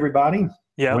camp, got everybody.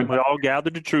 Yeah, we all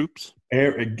gathered the troops.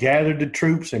 Gathered the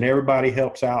troops, and everybody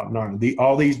helps out. And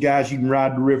all these guys you can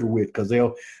ride the river with, because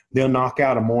they'll knock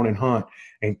out a morning hunt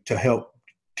and to help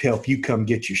you come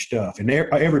get your stuff. And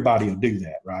everybody will do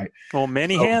that, right? Well,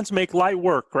 many hands make light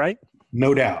work, right?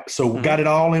 No doubt. So we got it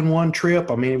all in one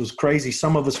trip. I mean, it was crazy.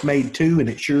 Some of us made 2, and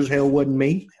it sure as hell wasn't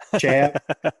me. Chad,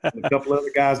 and a couple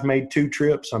other guys made 2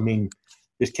 trips. I mean,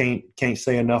 just can't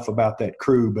say enough about that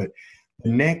crew. But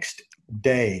the next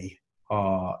day,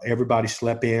 everybody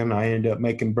slept in. I ended up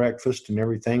making breakfast and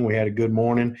everything. We had a good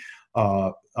morning.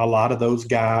 A lot of those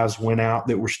guys went out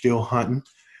that were still hunting.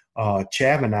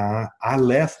 Chav and I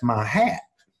left my hat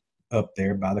up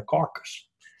there by the carcass.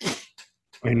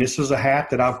 And this is a hat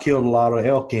that I've killed a lot of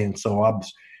elk in. So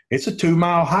it's a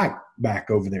 2-mile hike back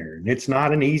over there. And it's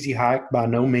not an easy hike by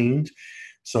no means.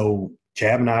 So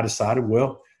Chav and I decided,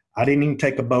 well, I didn't even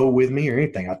take a bow with me or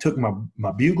anything. I took my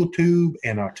bugle tube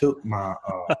and I took my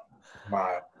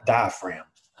diaphragm.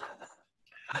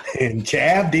 And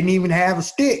Chav didn't even have a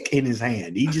stick in his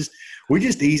hand. We're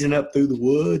just easing up through the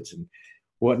woods and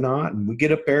whatnot. And we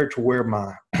get up there to where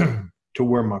my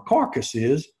carcass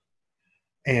is,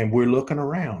 and we're looking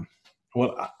around.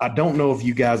 Well, I don't know if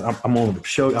you guys, I'm going to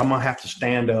show you, I'm going to have to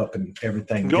stand up and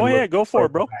everything. Go ahead. Go for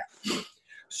it, bro.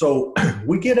 So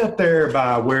we get up there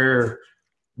by where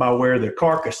the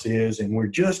carcass is, and we're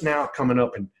just now coming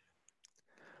up, and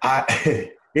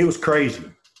it was crazy.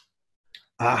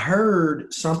 I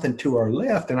heard something to our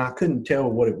left, and I couldn't tell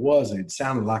what it was. It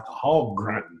sounded like a hog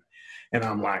grunting. And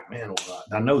I'm like, man, well,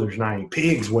 I know there's not any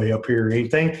pigs way up here or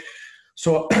anything.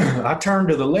 So I turned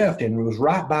to the left, and it was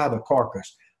right by the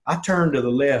carcass. I turned to the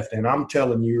left, and I'm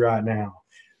telling you right now,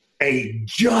 a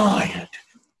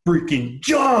freaking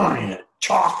giant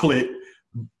chocolate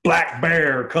black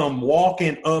bear come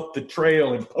walking up the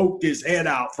trail and poked his head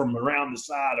out from around the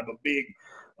side of a big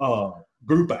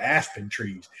group of aspen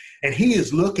trees. And he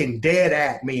is looking dead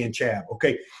at me and Chav.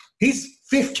 Okay. He's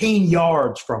 15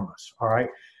 yards from us. All right.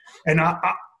 And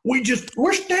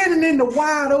we're standing in the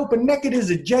wide open, naked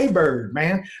as a jaybird,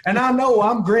 man. And I know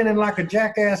I'm grinning like a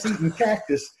jackass eating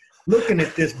cactus looking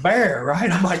at this bear,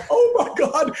 right? I'm like, oh my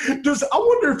God, I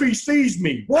wonder if he sees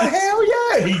me. Well, hell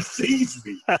yeah, he sees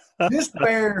me. This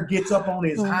bear gets up on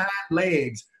his hind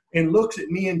legs and looks at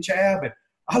me and Chav, and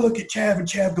I look at Chav, and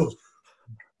Chav goes,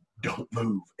 don't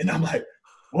move. And I'm like,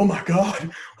 oh my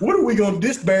God, what are we going to,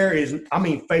 this bear is,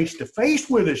 face to face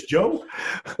with us, Joe.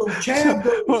 So Chav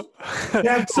goes,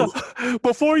 so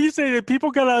before you say that,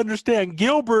 people got to understand,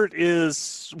 Gilbert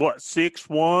is what,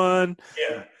 6'1"?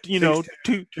 Yeah.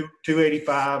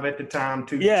 285 at the time.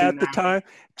 At the time.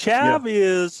 Chav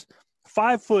is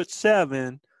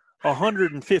 5'7",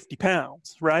 150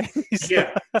 pounds, right?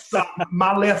 Yeah. So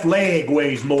my left leg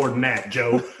weighs more than that,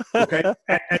 Joe. Okay.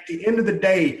 At the end of the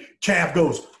day, Chav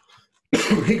goes,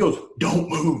 he goes, don't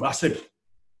move. I said,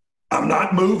 I'm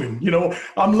not moving.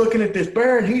 I'm looking at this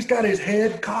bear, and he's got his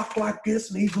head cocked like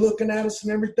this, and he's looking at us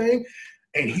and everything.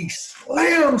 And he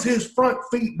slams his front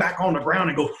feet back on the ground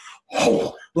and goes,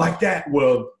 oh, like that.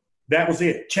 Well, that was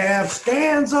it. Chav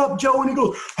stands up, Joe, and he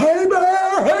goes, hey,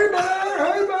 bear, hey, bear,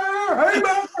 hey, bear, hey,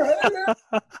 bear, hey,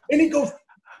 bear. And he goes,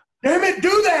 damn it, do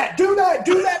that,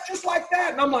 just like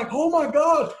that. And I'm like, oh, my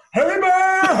God, hey,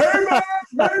 bear, hey, bear, hey,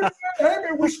 bear, hey,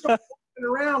 bear. We start walking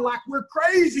around like we're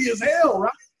crazy as hell,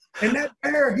 right? And that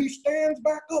bear, he stands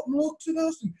back up and looks at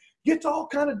us and gets all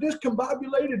kind of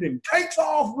discombobulated and takes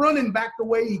off running back the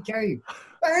way he came.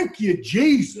 Thank you,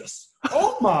 Jesus.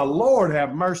 Oh, my Lord,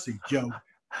 have mercy, Joe.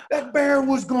 That bear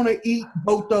was going to eat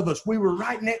both of us. We were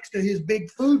right next to his big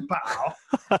food pile.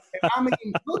 And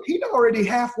look, he'd already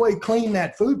halfway cleaned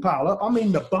that food pile up.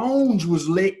 The bones was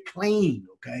licked clean,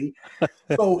 okay?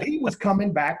 So he was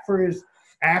coming back for his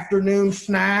afternoon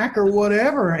snack or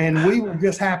whatever, and we were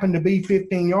just happened to be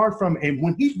 15 yards from him. And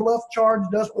when he bluff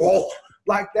charged us, whoa,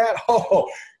 like that,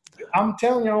 I'm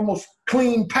telling you, I almost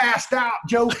clean passed out,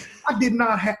 Joe. I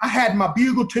had my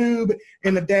bugle tube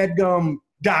and the dadgum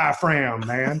diaphragm,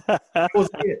 man. That was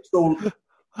it. So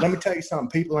let me tell you something.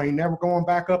 People ain't never going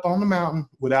back up on the mountain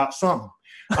without something.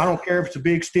 I don't care if it's a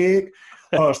big stick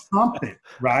or something,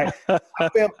 right? I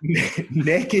felt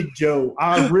naked, Joe.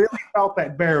 I really thought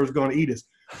that bear was going to eat us.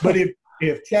 But if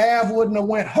Chav wouldn't have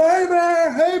went, hey,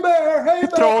 bear, hey, bear, hey, bear.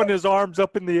 Throwing his arms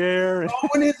up in the air.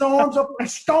 Throwing his arms up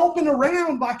and stomping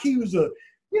around like he was a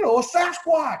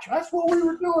Sasquatch. That's what we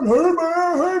were doing. Hey,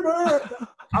 bear, hey, bear.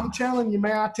 I'm telling you,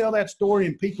 man, I tell that story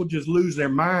and people just lose their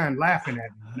mind laughing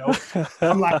at me, you know.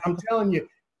 I'm telling you,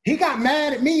 he got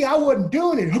mad at me. I wasn't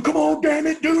doing it. Oh, come on, damn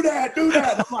it, do that. I'm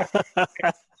like,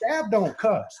 Chav don't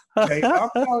cuss. Okay? I'm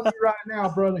telling you right now,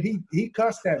 brother, he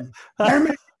cussed at me. Damn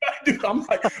it, dude. I'm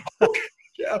like, okay,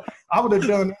 Chav. I would have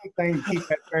done anything to keep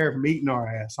that bear from eating our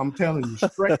ass. I'm telling you,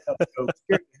 straight up, Joe.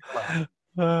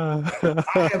 I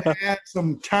have had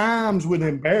some times with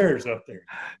them bears up there.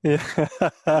 Yeah.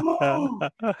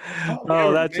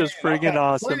 That's just friggin'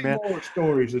 awesome, man. More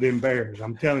stories of them bears.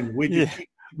 I'm telling you, we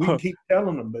can keep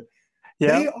telling them, but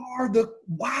they are the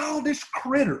wildest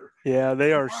critter. Yeah,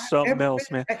 they are something else,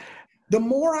 man. The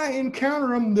more I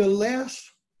encounter them, the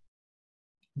less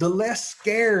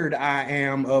scared I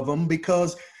am of them,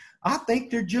 because I think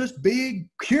they're just big,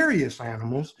 curious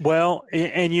animals. Well,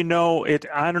 and you know,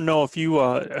 I don't know if you,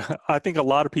 I think a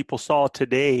lot of people saw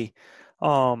today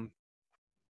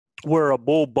where a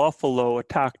bull buffalo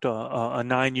attacked a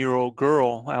 9-year-old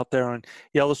girl out there in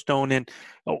Yellowstone. And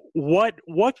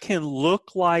what can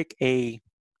look like a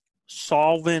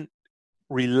solvent,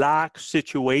 relaxed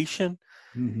situation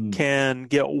can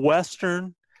get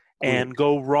Western and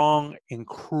go wrong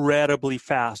incredibly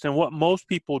fast. And what most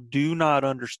people do not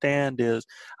understand is,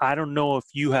 I don't know if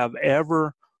you have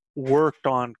ever worked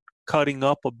on cutting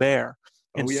up a bear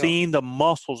and seen the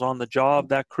muscles on the jaw of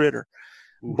that critter.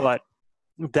 But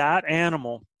that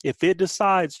animal, if it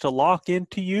decides to lock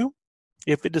into you,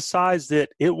 if it decides that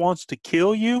it wants to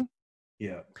kill you,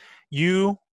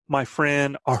 you, my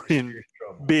friend, are in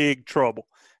big trouble.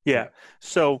 Yeah.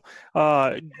 So,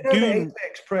 the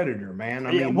apex predator, man.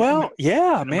 I mean, man.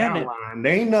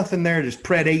 There ain't nothing there that's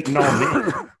predating on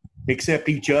them except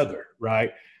each other,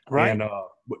 right? Right. And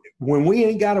when we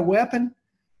ain't got a weapon,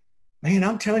 man,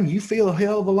 I'm telling you, you feel a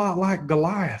hell of a lot like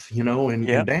Goliath, you know, and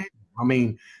Daniel. I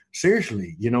mean,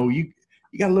 seriously, you know, you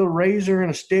got a little razor and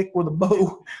a stick with a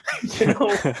bow, you know.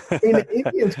 And the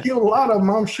Indians killed a lot of them,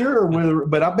 I'm sure,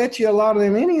 but I bet you a lot of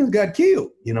them Indians got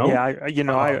killed, you know. And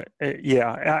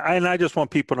I just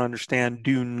want people to understand: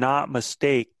 do not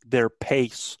mistake their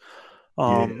pace.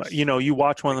 You know, you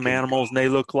watch one of them animals and they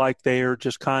look like they are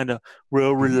just kind of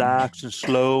real relaxed and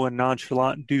slow and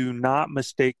nonchalant. Do not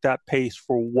mistake that pace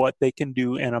for what they can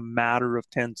do in a matter of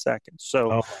 10 seconds.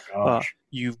 So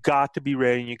you've got to be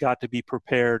ready and you got to be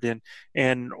prepared.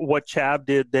 And what Chav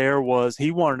did there was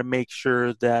he wanted to make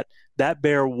sure that that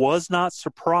bear was not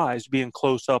surprised being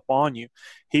close up on you.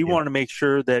 He wanted to make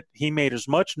sure that he made as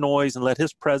much noise and let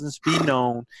his presence be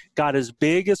known, got as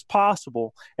big as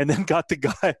possible, and then got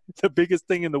the biggest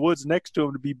thing in the woods next to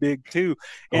him to be big too.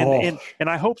 And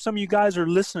I hope some of you guys are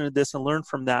listening to this and learn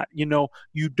from that. You know,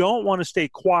 you don't want to stay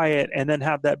quiet and then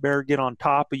have that bear get on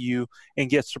top of you and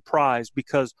get surprised,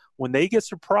 because when they get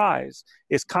surprised,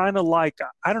 it's kind of like,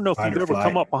 I don't know if you've ever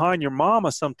come up behind your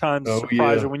mama sometimes,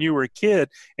 surprise her when you were a kid,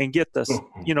 and get the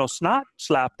snot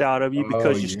slapped out of you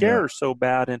because you scare her so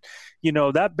bad. And you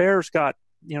know, that bear's got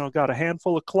a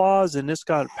handful of claws and it's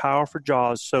got powerful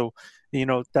jaws. So you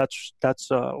know, that's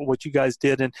what you guys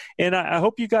did, and I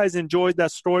hope you guys enjoyed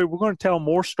that story. We're going to tell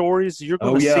more stories. You're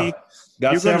going to see.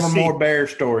 Got several more bear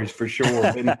stories for sure.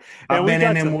 I've been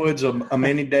in them woods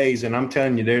many days, and I'm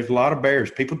telling you, there's a lot of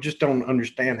bears. People just don't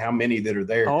understand how many that are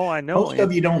there. Oh, I know. Most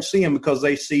of you don't see them because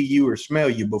they see you or smell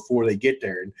you before they get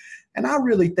there, and I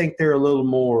really think they're a little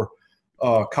more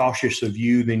cautious of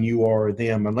you than you are of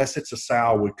them, unless it's a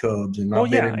sow with cubs. And I've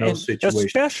been in those situations,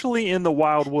 especially in the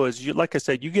wild woods. Like I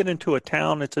said, you get into a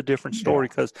town, it's a different story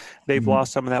because they've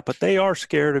lost some of that, but they are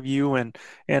scared of you. And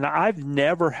I've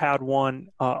never had one,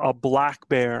 a black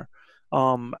bear,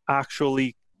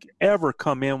 actually ever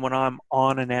come in when I'm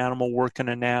on an animal, working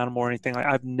an animal or anything.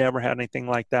 I've never had anything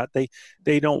like that.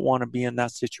 They don't want to be in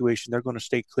that situation. They're going to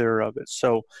stay clear of it.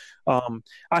 So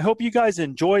I hope you guys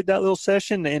enjoyed that little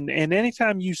session. And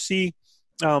anytime you see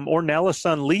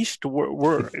Ornelas Unleashed,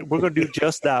 we're going to do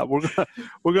just that. We're going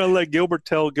to let Gilbert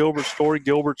tell Gilbert's story,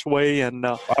 Gilbert's way. And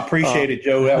I appreciate it,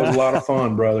 Joe. That was a lot of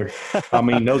fun, brother. I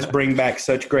mean, those bring back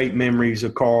such great memories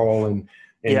of Carl and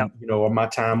you know, my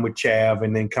time with Chav,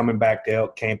 and then coming back to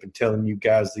elk camp and telling you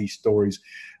guys these stories.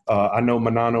 I know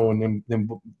Manano and them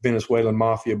Venezuelan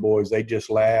mafia boys, they just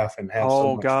laugh and have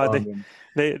so much fun.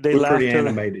 They laugh. Pretty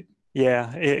animated.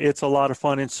 Yeah, it's a lot of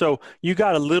fun. And so you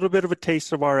got a little bit of a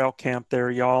taste of our elk camp there,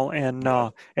 y'all. And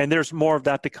there's more of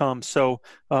that to come. So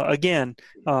again,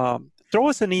 throw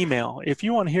us an email. If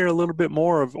you want to hear a little bit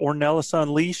more of Ornelas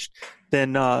Unleashed,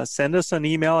 then send us an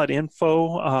email at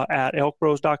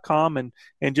info@elkrose.com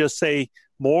and just say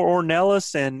more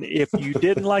Ornelas. And if you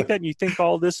didn't like that and you think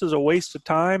all this is a waste of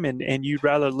time and you'd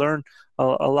rather learn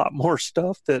a lot more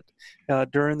stuff that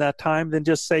during that time, then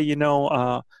just say,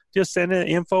 just send in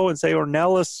info and say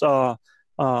Ornelas,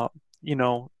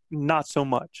 not so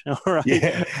much. All right.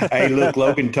 Yeah. Hey, look,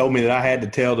 Logan told me that I had to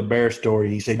tell the bear story.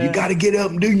 He said, you got to get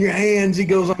up and do your hands. He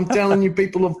goes, I'm telling you,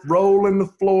 people have rolling the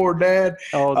floor, Dad.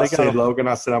 Logan,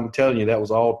 I said, I'm telling you, that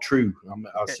was all true. I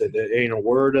said, there ain't a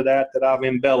word of that I've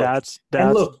embellished.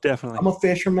 That's look, definitely. I'm a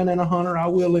fisherman and a hunter. I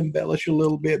will embellish a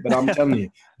little bit, but I'm telling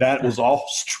you, that was all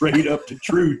straight up the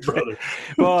truth, brother.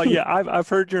 Well, yeah, I've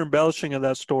heard your embellishing of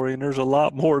that story, and there's a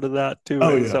lot more to that too.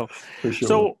 Oh, yeah, for sure.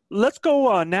 So let's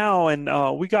go now, and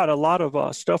we got a lot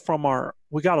of stuff from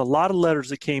we got a lot of letters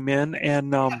that came in,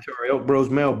 and to our Elk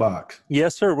Bros mailbox.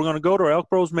 Yes, sir. We're going to go to our Elk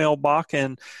Bros mailbox,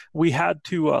 and we had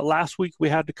to last week. We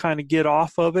had to kind of get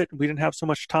off of it. We didn't have so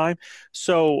much time.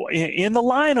 So in the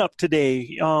lineup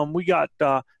today, we got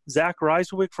Zach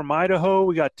Reiswick from Idaho.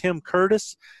 We got Tim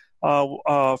Curtis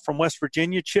from West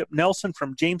Virginia, Chip Nelson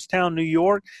from Jamestown, New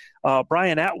York,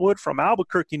 Brian Atwood from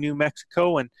Albuquerque, New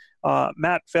Mexico, and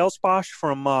Matt Felsposh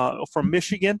from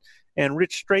Michigan, and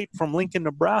Rich Strait from Lincoln,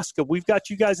 Nebraska. We've got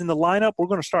you guys in the lineup. We're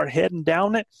going to start heading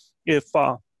down it. If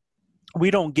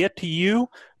we don't get to you,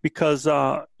 because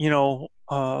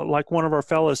like one of our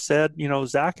fellas said,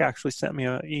 Zach actually sent me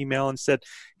an email and said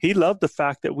he loved the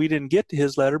fact that we didn't get to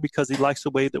his letter because he likes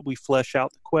the way that we flesh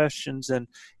out the questions and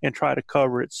try to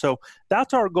cover it. So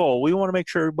that's our goal. We want to make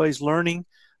sure everybody's learning.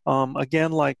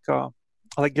 Again, like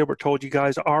Gilbert told you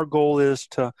guys, our goal is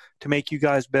to make you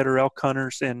guys better elk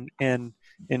hunters and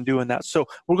doing that. So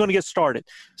we're going to get started.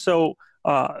 So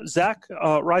Zach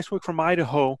Reiswick from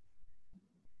Idaho,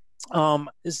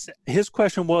 his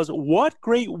question was, what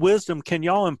great wisdom can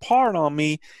y'all impart on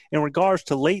me in regards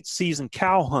to late season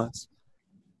cow hunts?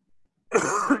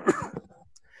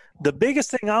 The biggest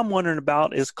thing I'm wondering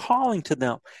about is calling to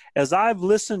them. As I've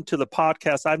listened to the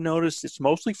podcast, I've noticed it's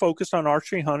mostly focused on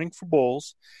archery hunting for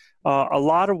bulls. A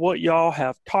lot of what y'all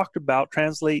have talked about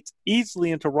translates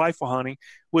easily into rifle hunting,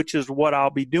 which is what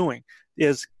I'll be doing.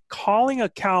 Is calling a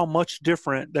cow much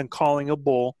different than calling a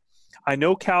bull? I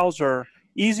know cows are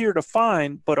easier to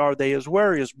find, but are they as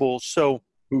wary as bulls? So,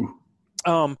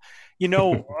 I'm going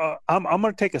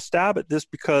to take a stab at this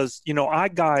because, I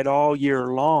guide all year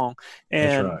long.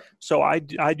 And right. So I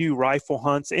do rifle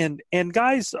hunts. And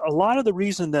guys, a lot of the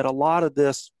reason that a lot of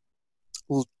this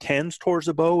tends towards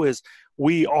the bow is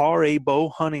we are a bow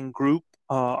hunting group,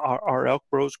 our Elk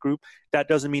Bros group. That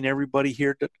doesn't mean everybody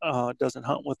here doesn't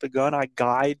hunt with a gun. I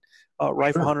guide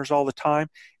rifle hunters all the time.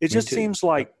 It just seems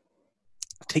like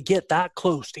to get that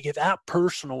close, to get that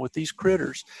personal with these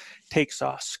critters takes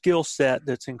a skill set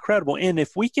that's incredible. And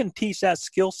if we can teach that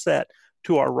skill set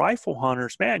to our rifle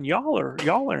hunters, man, y'all are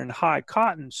in high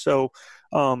cotton. So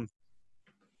I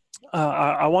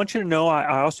want you to know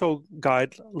I also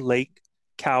guide lake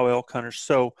cow elk hunters.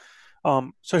 So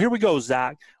here we go,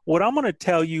 Zach. What I'm going to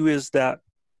tell you is that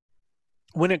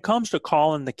when it comes to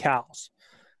calling the cows,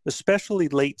 especially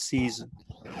late season,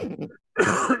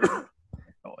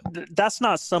 that's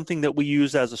not something that we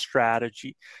use as a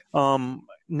strategy.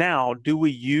 Now, do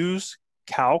we use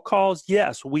cow calls?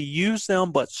 Yes, we use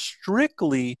them, but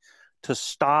strictly to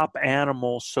stop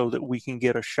animals so that we can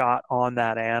get a shot on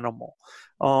that animal.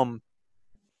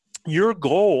 Your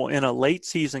goal in a late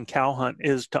season cow hunt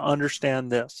is to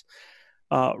understand this.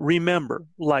 Remember,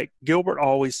 like Gilbert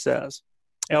always says,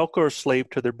 elk are a slave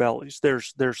to their bellies.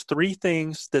 There's three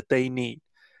things that they need.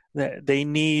 They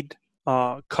need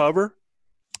cover.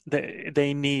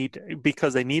 They need,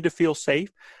 because they need to feel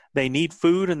safe. They need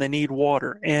food and they need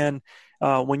water. And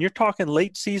when you're talking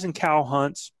late season cow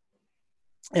hunts,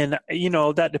 and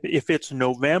that if it's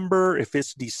November, if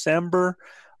it's December,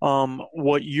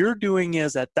 what you're doing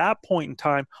is at that point in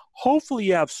time, hopefully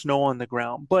you have snow on the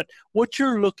ground. But what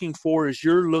you're looking for is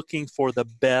you're looking for the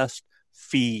best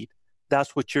feed.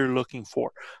 That's what you're looking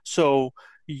for. So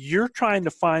you're trying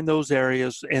to find those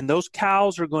areas, and those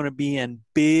cows are going to be in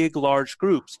big, large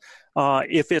groups.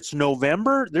 If it's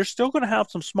November, they're still going to have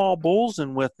some small bulls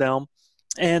in with them,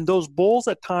 and those bulls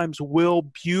at times will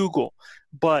bugle.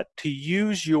 But to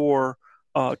use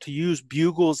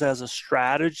bugles as a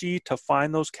strategy to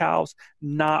find those cows,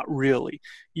 not really.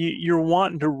 You're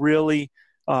wanting to really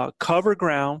cover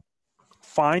ground,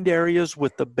 find areas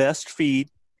with the best feed.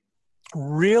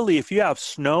 Really, if you have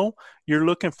snow, you're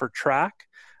looking for track.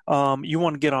 You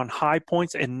want to get on high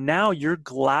points, and now your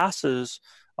glasses,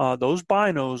 those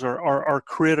binos are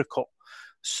critical.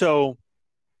 So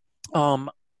a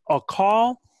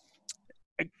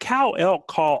cow elk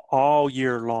call all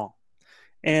year long.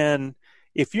 And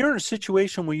if you're in a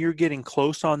situation where you're getting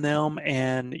close on them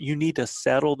and you need to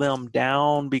settle them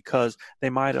down because they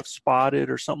might have spotted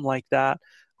or something like that,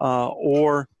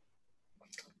 or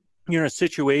you're in a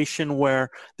situation where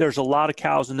there's a lot of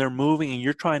cows and they're moving and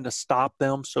you're trying to stop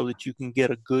them so that you can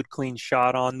get a good, clean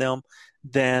shot on them,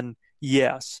 then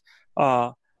yes.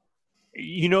 They're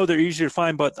easier to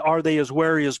find, but are they as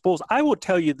wary as bulls? I will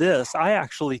tell you this. I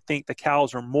actually think the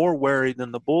cows are more wary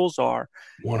than the bulls are.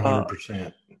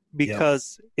 100%.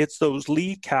 Because it's those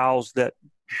lead cows that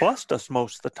bust us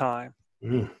most of the time.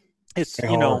 It's, They're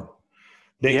hard.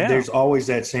 There's always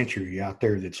that century out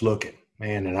there that's looking,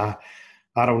 man. And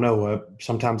I don't know.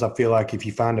 Sometimes I feel like if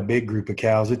you find a big group of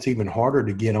cows, it's even harder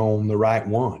to get on the right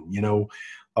one.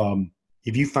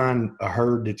 If you find a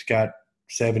herd that's got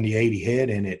 70, 80 head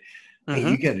in it,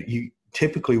 you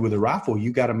typically with a rifle,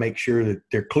 you got to make sure that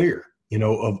they're clear,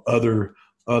 of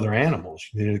other animals.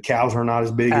 The cows are not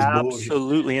as big as bulls.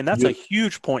 Absolutely. And that's a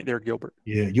huge point there, Gilbert.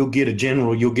 Yeah. You'll get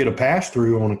a pass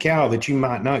through on a cow that you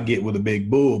might not get with a big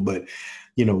bull, but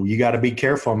you got to be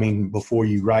careful. I mean, before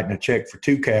you writing a check for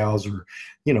 2 cows or,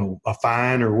 a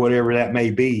fine or whatever that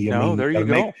may be. There you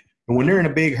go. And when they're in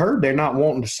a big herd, they're not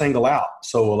wanting to single out.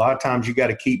 So a lot of times you got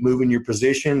to keep moving your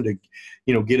position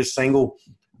to, get a single.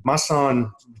 My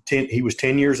son, he was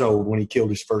 10 years old when he killed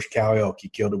his first cow elk. He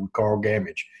killed it with Carl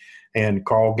Gamage. And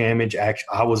Carl Gamage, actually,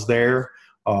 I was there,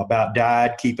 about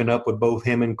died, keeping up with both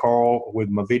him and Carl with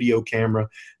my video camera.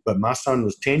 But my son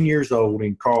was 10 years old,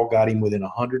 and Carl got him within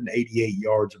 188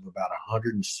 yards of about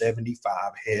 175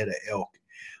 head of elk.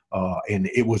 And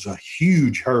it was a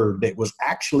huge herd that was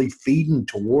actually feeding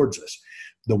towards us.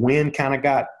 The wind kind of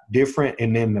got different,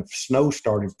 and then the snow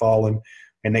started falling,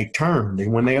 and they turned.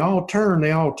 And when they all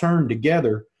turned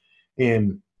together.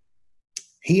 And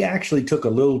he actually took a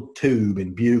little tube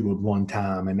and bugled one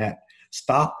time, and that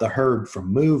stopped the herd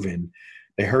from moving.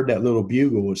 They heard that little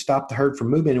bugle. It stopped the herd from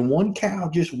moving, and one cow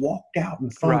just walked out in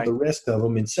front of the rest of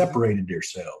them and separated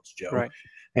themselves, Joe. Right.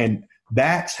 And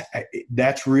that's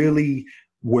really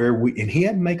where and he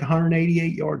had to make a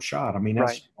 188-yard shot. I mean,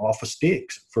 that's off of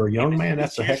sticks. For a young man,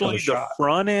 that's a heck of a shot. The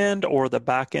front end or the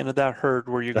back end of that herd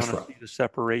where you're going to see the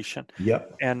separation.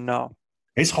 Yep. And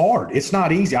it's hard. It's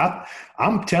not easy.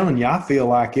 I'm telling you, I feel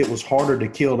like it was harder to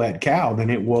kill that cow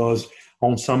than it was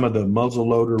on some of the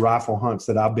muzzleloader rifle hunts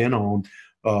that I've been on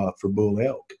for bull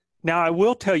elk. Now, I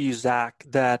will tell you, Zach,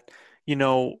 that,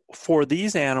 for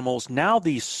these animals, now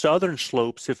these southern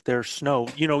slopes, if there's snow,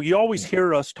 you always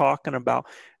hear us talking about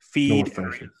feed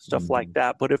areas, stuff like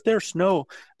that. But if there's snow,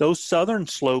 those southern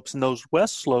slopes and those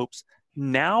west slopes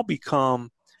now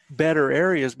become better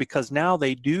areas because now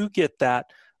they do get that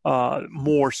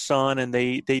more sun, and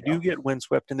they do get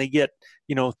windswept, and they get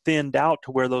thinned out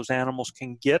to where those animals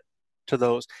can get to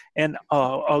those. And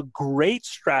a great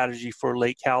strategy for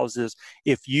late cows is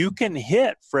if you can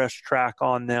hit fresh track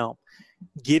on them,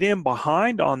 get in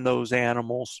behind on those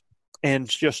animals and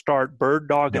just start bird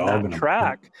dogging that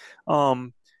track.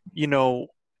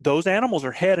 Those animals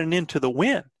are heading into the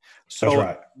wind.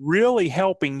 So really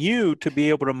helping you to be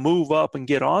able to move up and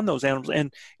get on those animals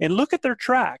and look at their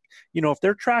track. If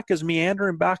their track is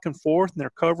meandering back and forth and they're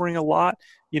covering a lot,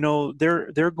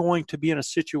 they're going to be in a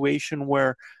situation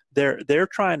where they're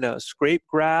trying to scrape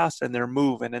grass and they're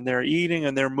moving and they're eating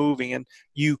and they're moving, and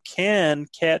you can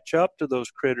catch up to those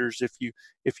critters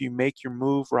if you make your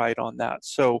move right on that.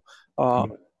 So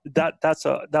that's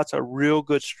a real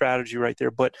good strategy right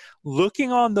there. But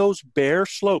looking on those bare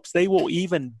slopes, they will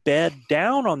even bed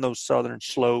down on those southern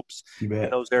slopes in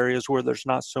those areas where there's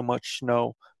not so much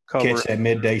snow cover. Catch that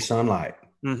midday sunlight.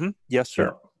 Mm-hmm. Yes,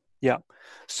 sir. Yeah.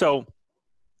 So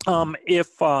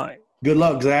good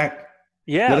luck, Zach.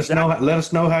 Yeah. Let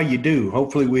us know how you do.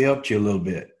 Hopefully we helped you a little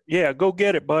bit. Yeah, go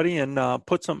get it, buddy, and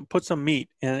put some meat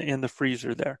in the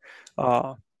freezer there.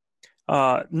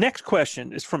 Next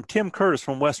question is from Tim Curtis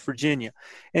from West Virginia.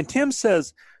 And Tim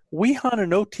says, we hunt an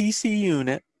OTC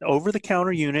unit,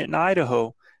 over-the-counter unit in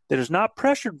Idaho, that is not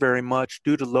pressured very much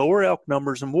due to lower elk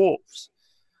numbers and wolves.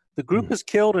 The group has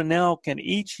killed an elk, and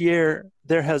each year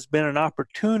there has been an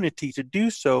opportunity to do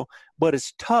so, but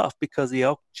it's tough because the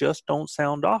elk just don't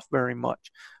sound off very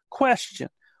much. Question,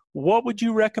 what would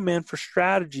you recommend for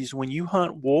strategies when you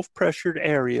hunt wolf-pressured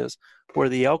areas where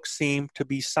the elk seem to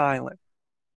be silent?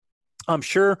 I'm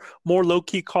sure more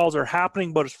low-key calls are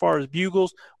happening, but as far as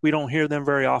bugles, we don't hear them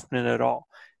very often at all.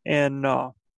 And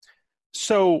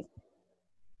so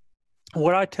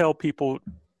what I tell people,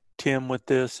 Tim, with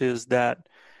this is that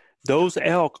those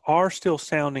elk are still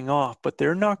sounding off, but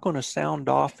they're not going to sound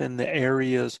off in the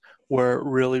areas where it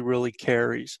really, really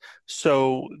carries.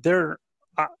 So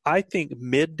I think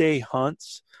midday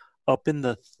hunts up in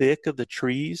the thick of the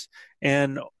trees,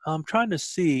 and I'm trying to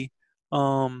see,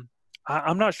 I'm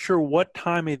not sure what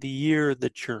time of the year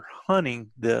that you're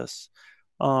hunting this.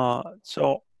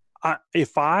 So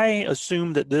if I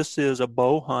assume that this is a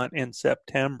bow hunt in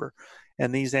September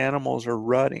and these animals are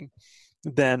rutting,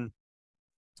 then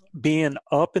being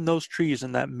up in those trees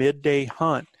in that midday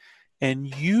hunt,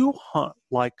 and you hunt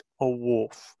like a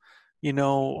wolf,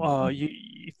 you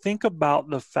think about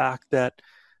the fact that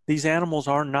these animals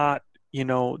are not,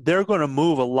 they're going to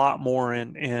move a lot more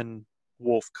in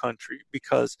wolf country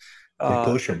because they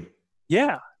push them.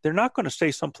 Yeah, they're not going to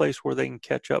stay someplace where they can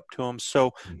catch up to them.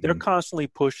 So they're constantly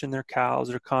pushing their cows.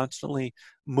 They're constantly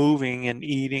moving and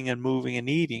eating and moving and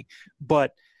eating.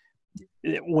 But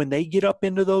when they get up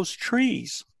into those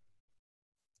trees,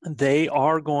 they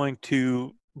are going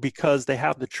to, because they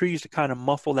have the trees to kind of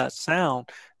muffle that sound,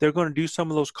 they're going to do some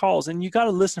of those calls. And you got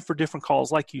to listen for different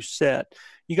calls. Like you said,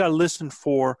 you got to listen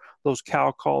for those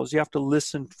cow calls. You have to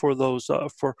listen for those,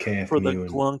 for the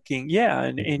glunking. Yeah.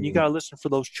 And you got to listen for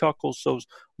those chuckles, those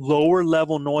lower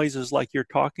level noises like you're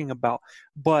talking about.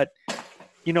 But,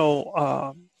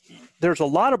 there's a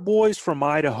lot of boys from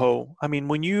Idaho. I mean,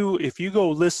 if you go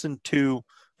listen to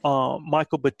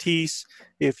Michael Batiste,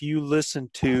 if you listen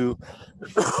to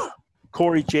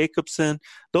Corey Jacobson,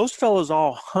 those fellows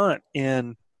all hunt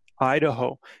in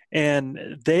Idaho,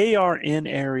 and they are in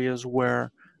areas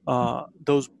where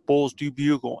those bulls do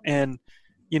bugle, and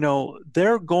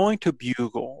they're going to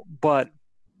bugle, but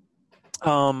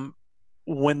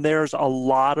when there's a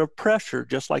lot of pressure,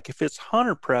 just like if it's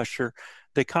hunter pressure,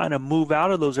 they kind of move out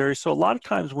of those areas. So a lot of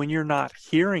times when you're not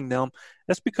hearing them,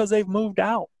 that's because they've moved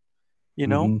out. Here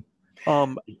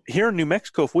in New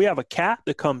Mexico, if we have a cat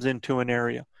that comes into an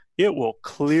area, it will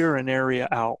clear an area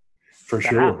out for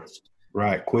fast. Sure.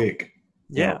 Right, quick.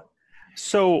 Yeah.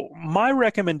 So my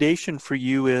recommendation for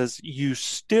you is you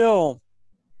still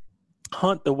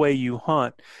hunt the way you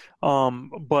hunt,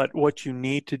 but what you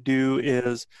need to do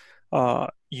is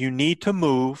you need to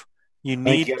move. You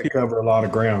need to cover a lot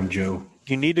of ground, Joe.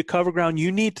 You need to cover ground.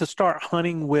 You need to start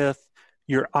hunting with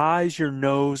your eyes, your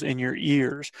nose, and your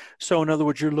ears. So in other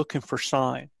words, you're looking for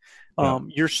sign.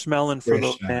 You're smelling for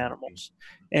those animals.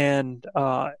 And,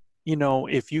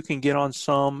 if you can get on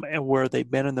some where they've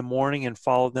been in the morning and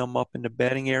follow them up into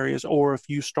bedding areas, or if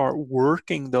you start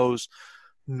working those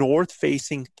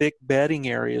north-facing thick bedding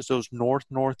areas, those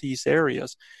northeast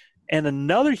areas. And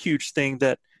another huge thing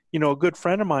that, a good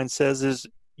friend of mine says is,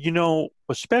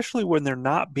 especially when they're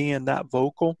not being that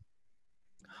vocal,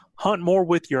 hunt more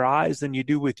with your eyes than you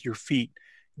do with your feet.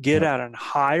 Get at a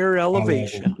higher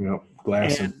elevation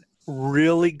and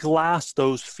really glass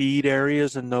those feed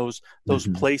areas and those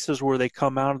places where they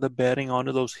come out of the bedding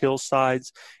onto those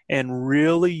hillsides, and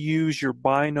really use your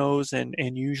binos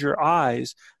and use your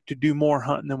eyes to do more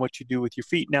hunting than what you do with your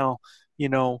feet. Now,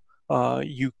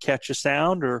 you catch a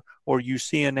sound or you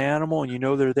see an animal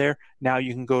and they're there. Now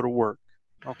you can go to work.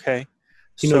 Okay.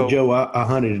 Joe, I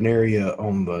hunted an area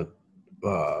on the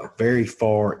very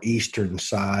far eastern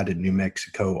side of New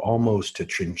Mexico, almost to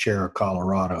Trinchera,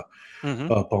 Colorado,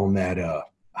 up on that, I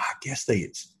guess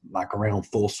it's like around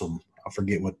Folsom. I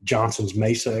forget what, Johnson's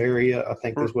Mesa area, I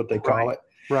think is what they call it.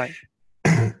 Right.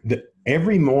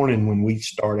 Every morning when we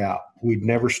start out, we'd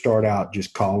never start out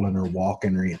just calling or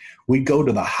walking or anything. We'd go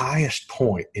to the highest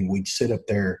point and we'd sit up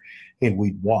there and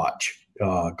we'd watch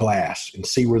glass and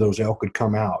see where those elk would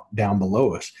come out down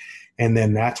below us. And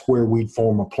then that's where we'd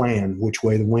form a plan, which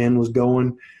way the wind was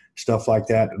going, stuff like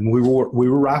that. And we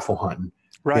were rifle hunting.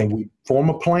 Right. And we'd form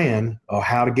a plan of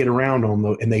how to get around on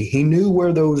those. And he knew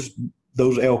where those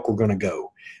elk were going to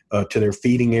go, to their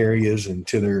feeding areas and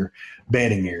to their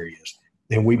bedding areas.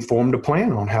 And we'd formed a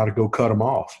plan on how to go cut them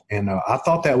off. And I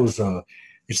thought that was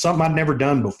it's something I'd never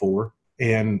done before.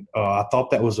 And I thought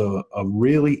that was a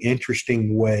really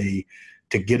interesting way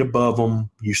to get above them.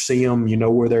 You see them, you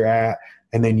know where they're at,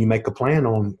 and then you make a plan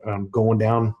on going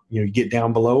down, you get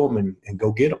down below them and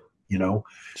go get them,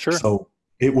 Sure. So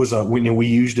it was we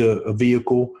used a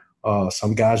vehicle.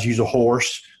 Some guys use a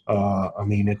horse. At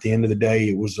the end of the day,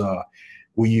 it was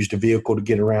we used a vehicle to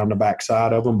get around the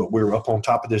backside of them, but we were up on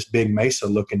top of this big mesa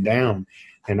looking down,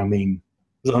 and it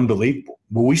was unbelievable.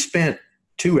 But we spent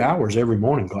 2 hours every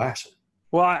morning glassing.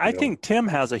 Well, I think Tim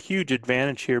has a huge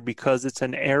advantage here because it's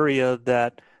an area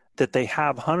that they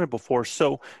have hunted before.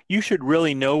 So you should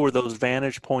really know where those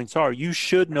vantage points are. You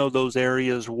should know those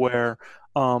areas where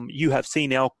you have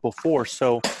seen elk before.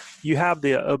 So you have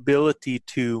the ability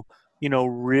to,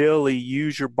 really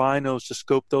use your binos to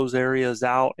scope those areas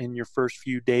out in your first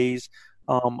few days,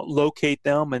 locate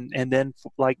them, and then,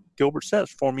 like Gilbert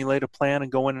says, formulate a plan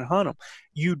and go in and hunt them.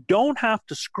 You don't have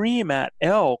to scream at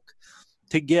elk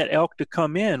to get elk to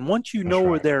come in. Once you know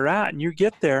where they're at and you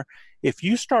get there, if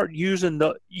you start using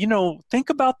think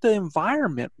about the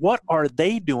environment. What are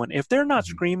they doing? If they're not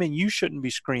screaming, you shouldn't be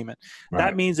screaming. Right.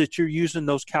 That means that you're using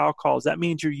those cow calls. That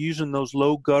means you're using those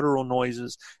low guttural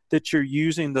noises, that you're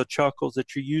using the chuckles,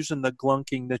 that you're using the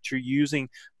glunking, that you're using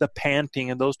the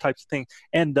panting and those types of things.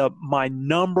 And my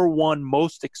number one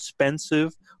most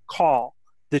expensive call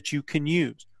that you can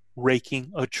use,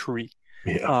 raking a tree.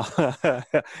 Yeah.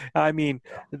 I mean,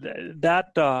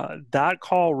 that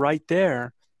call right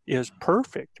there is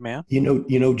perfect, man. You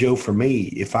know, Joe, for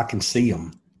me, if I can see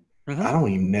them, Mm-hmm. I don't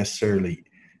even necessarily,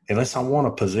 unless I want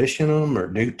to position them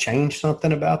or change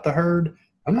something about the herd,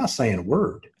 I'm not saying a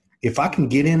word. If I can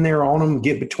get in there on them,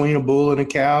 get between a bull and a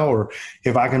cow, or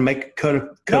if I can cut a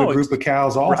group of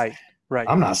cows off, right.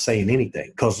 I'm not saying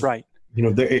anything because, right.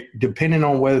 Depending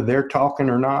on whether they're talking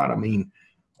or not, I mean,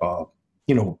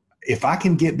 if I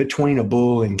can get between a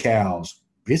bull and cows,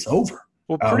 it's over.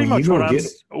 Well, pretty much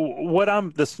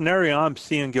the scenario I'm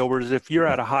seeing, Gilbert, is if you're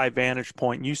at a high vantage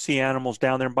point and you see animals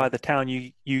down there, and by the time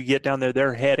you get down there,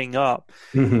 they're heading up.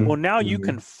 Mm-hmm. Well, now you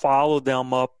can follow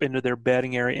them up into their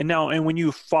bedding area. And when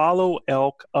you follow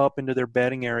elk up into their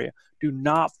bedding area, do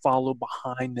not follow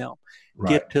behind them. Right.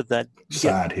 Get to the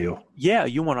side hill. Yeah,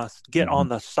 you want to get on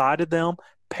the side of them,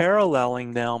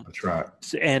 paralleling them. That's right.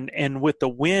 And with the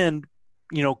wind,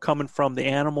 coming from the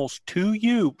animals to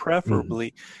you,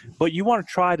 preferably, but you want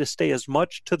to try to stay as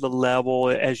much to the level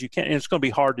as you can. And it's going to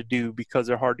be hard to do because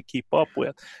they're hard to keep up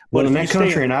with. Well, in that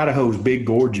country in Idaho's big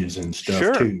gorges and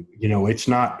stuff too. It's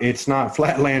not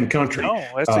flatland country. No,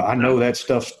 I know that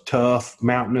stuff's tough,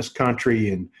 mountainous country,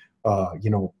 and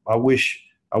I wish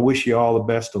you all the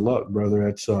best of luck, brother.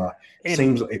 It's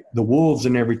seems like the wolves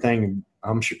and everything.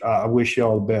 I'm sure. I wish you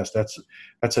all the best. That's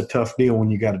a tough deal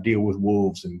when you got to deal with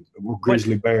wolves and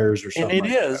grizzly bears or something. And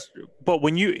it is. But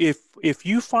when if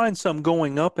you find some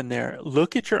going up in there,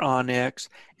 look at your Onyx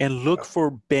and look for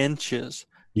benches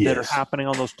that are happening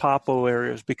on those topo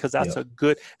areas, because that's a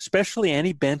good, especially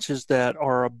any benches that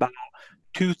are about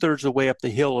 2/3 of the way up the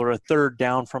hill or 1/3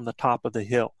 down from the top of the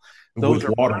hill. Those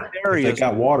with water. Areas. If they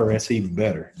got water, that's even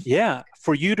better. Yeah,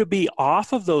 for you to be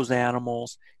off of those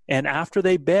animals, and after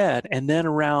they bed, and then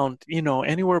around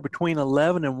anywhere between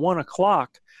 11 and 1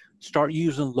 o'clock, start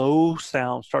using low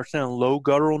sound, start sounding low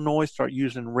guttural noise, start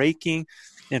using raking,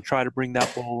 and try to bring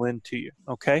that bull into you.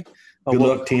 Okay. Good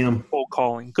luck, Tim. Bull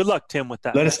calling. Good luck, Tim, with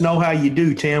that. Let us know how you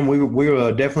do, Tim. We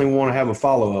definitely want to have a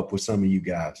follow up with some of you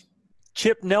guys.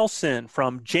 Chip Nelson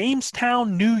from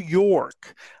Jamestown, New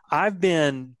York. I've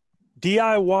been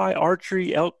DIY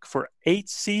archery elk for 8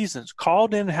 seasons.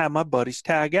 Called in and had my buddies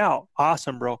tag out.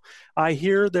 Awesome, bro. I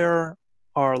hear there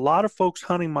are a lot of folks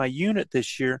hunting my unit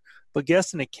this year, but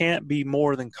guessing it can't be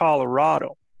more than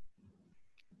Colorado.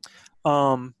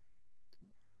 I've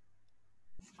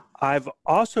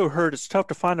also heard it's tough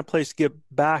to find a place to get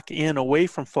back in away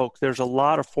from folks. There's a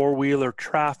lot of four-wheeler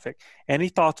traffic. Any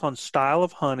thoughts on style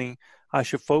of hunting I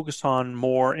should focus on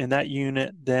more in that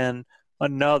unit than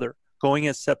another? Going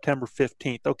in September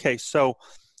 15th. Okay, so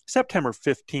September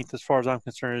 15th, as far as I'm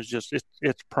concerned, is just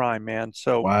it's prime, man.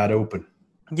 So wide open.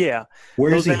 Yeah.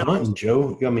 Where is he hunting,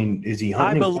 Joe? I mean, is he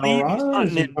hunting in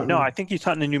Colorado? No, I think he's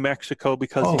hunting in New Mexico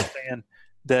because he's saying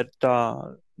that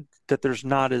that there's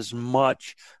not as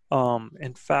much.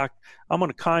 In fact, I'm going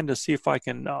to kind of see if I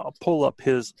can pull up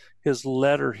his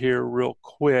letter here real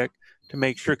quick to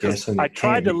make sure, because I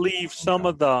tried to leave some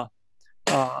of the.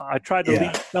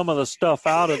 Leave some of the stuff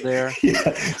out of there.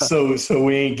 Yeah, so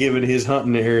we ain't giving his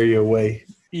hunting area away.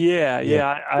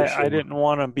 Yeah. I didn't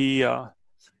want to be.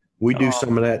 We do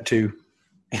some of that too.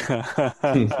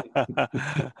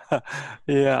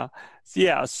 Yeah.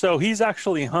 So he's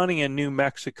actually hunting in New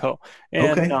Mexico,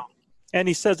 and and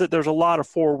he says that there's a lot of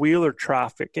four-wheeler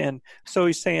traffic, and so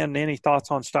he's saying, any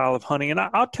thoughts on style of hunting? And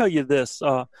I'll tell you this.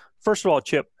 First of all,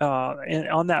 Chip,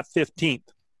 on that 15th.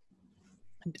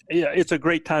 It's a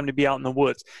great time to be out in the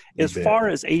woods. As far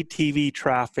as ATV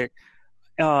traffic,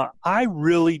 I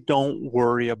really don't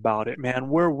worry about it, man.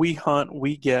 Where we hunt,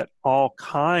 we get all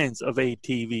kinds of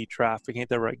ATV traffic. Ain't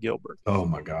that right, Gilbert? Oh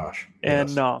my gosh!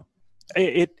 And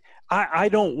I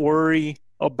don't worry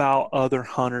about other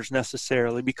hunters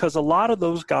necessarily, because a lot of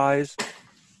those guys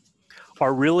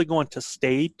are really going to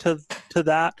stay to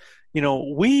that.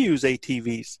 We use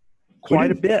ATVs quite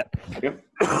a bit. Yep.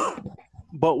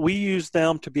 But we use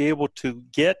them to be able to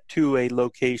get to a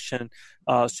location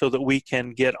so that we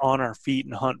can get on our feet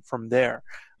and hunt from there.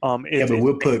 But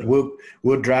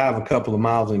we'll drive a couple of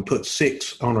miles and put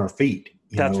 6 on our feet.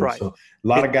 That's right. So a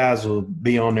lot of guys will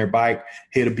be on their bike,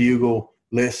 hit a bugle,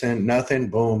 listen, nothing,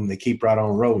 boom, they keep right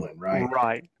on rolling, right?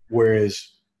 Right. Whereas,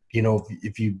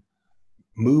 if you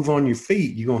move on your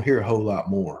feet, you're going to hear a whole lot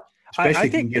more. Especially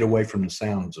if you can get away from the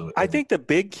sounds of it. I think the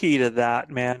big key to that,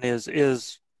 man,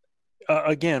 is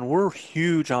again, we're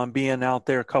huge on being out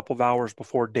there a couple of hours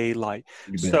before daylight.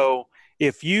 So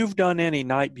if you've done any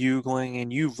night bugling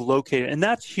and you've located, and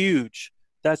that's huge,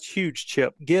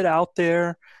 Chip. Get out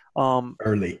there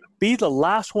early. Be the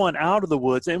last one out of the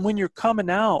woods. And when you're coming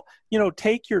out,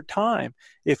 take your time.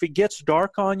 If it gets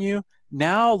dark on you,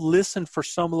 now listen for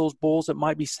some of those bulls that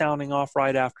might be sounding off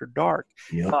right after dark.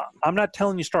 Yep. I'm not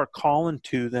telling you start calling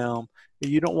to them.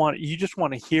 You just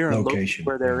want to hear and locate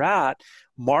where they're at.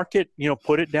 Mark it,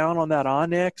 put it down on that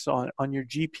Onyx on your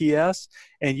GPS,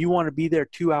 and you want to be there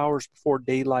 2 hours before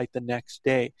daylight the next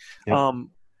day. Yep.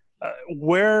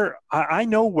 Where I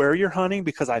know where you're hunting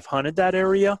because I've hunted that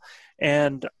area,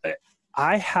 and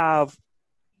I have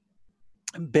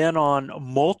been on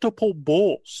multiple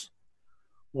bulls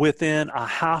within a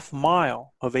half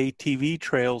mile of ATV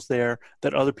trails there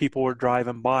that other people were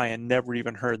driving by and never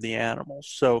even heard the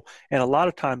animals. So, and a lot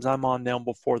of times I'm on them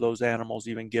before those animals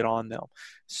even get on them.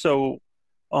 So,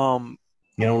 don't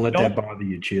let that bother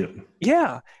you, Chip.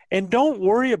 Yeah. And don't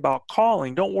worry about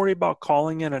calling. Don't worry about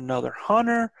calling in another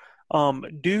hunter.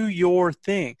 Do your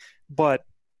thing, but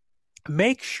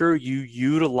make sure you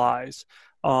utilize,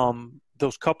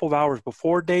 those couple of hours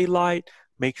before daylight.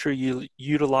 Make sure you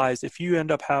utilize, if you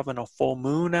end up having a full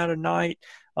moon at a night,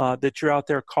 that you're out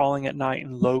there calling at night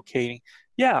and locating.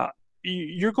 Yeah,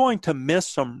 you're going to miss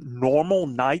some normal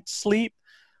night sleep,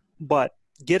 but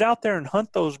get out there and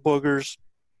hunt those boogers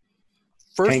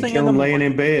first Can't thing kill in the them morning.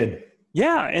 laying in bed.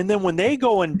 Yeah, and then when they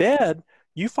go in bed,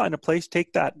 you find a place,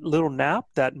 take that little nap,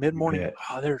 that mid-morning.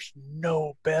 Oh, there's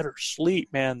no better sleep,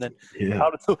 man, than how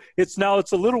to. It's a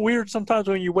little weird sometimes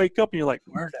when you wake up and you're like,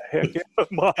 where the heck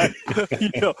am I?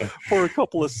 For a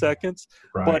couple of seconds.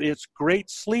 Right. But it's great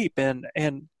sleep, and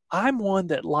I'm one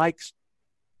that likes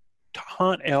to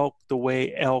hunt elk the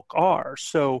way elk are.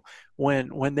 So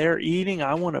when they're eating,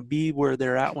 I want to be where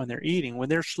they're at when they're eating. When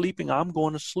they're sleeping, I'm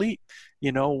going to sleep.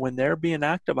 When they're being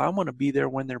active, I want to be there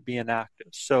when they're being active.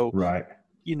 So right.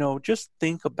 Just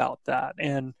think about that.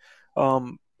 And, I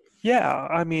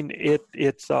mean,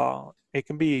 it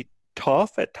can be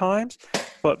tough at times,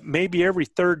 but maybe every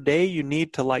third day you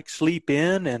need to like sleep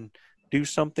in and do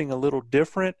something a little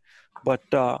different. But,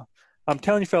 I'm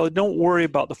telling you, fella, don't worry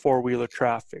about the 4-wheeler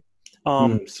traffic.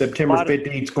 September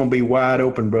 15th is going to be wide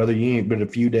open, brother. You ain't but a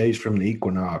few days from the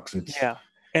equinox. It's going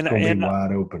to be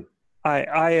wide open.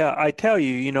 I tell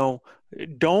you,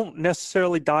 don't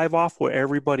necessarily dive off where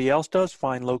everybody else does.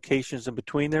 Find locations in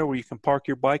between there where you can park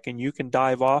your bike and you can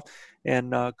dive off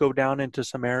and go down into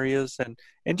some areas and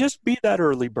just be that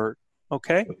early bird.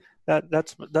 Okay,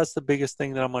 that's the biggest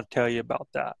thing that I'm going to tell you about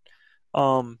that.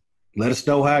 Let us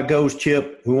know how it goes,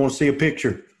 Chip. We want to see a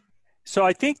picture. So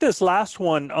I think this last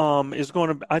one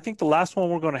I think the last one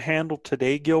we're going to handle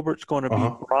today, Gilbert, is going to be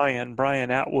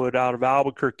Brian Atwood out of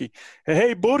Albuquerque.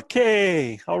 Hey,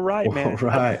 Burke. All right, man. All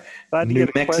right. New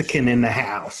Mexican in the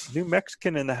house. New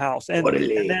Mexican in the house. And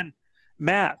then,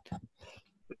 Matt,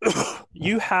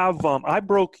 you have, I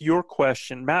broke your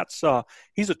question. Matt's,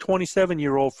 he's a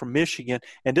 27-year-old from Michigan,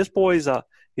 and this boy's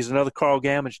he's another Carl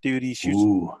Gamage dude. He shoots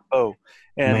bow.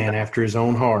 And, man after his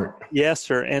own heart. Yes,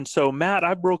 sir. And so, Matt,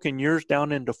 I've broken yours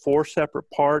down into 4 separate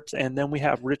parts, and then we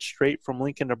have Rich Strait from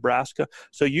Lincoln, Nebraska.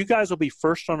 So you guys will be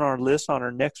first on our list on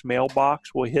our next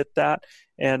mailbox. We'll hit that.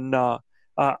 And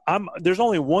there's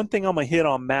only one thing I'm going to hit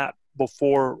on Matt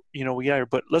before, we get here.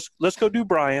 But let's go do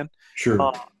Brian.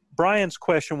 Sure. Brian's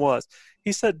question was,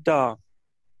 he said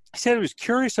he was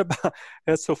curious about –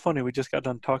 that's so funny. We just got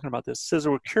done talking about this. He says,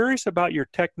 we're curious about your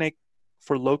technique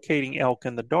for locating elk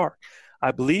in the dark.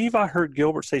 I believe I heard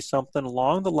Gilbert say something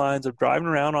along the lines of driving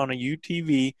around on a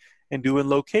UTV and doing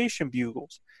location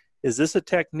bugles. Is this a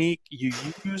technique you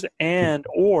use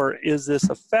or is this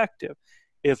effective?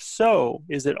 If so,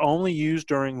 is it only used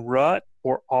during rut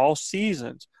or all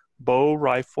seasons, bow,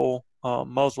 rifle,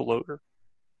 muzzleloader?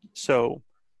 So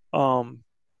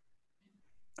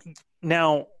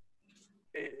now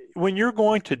when you're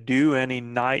going to do any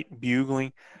night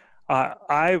bugling,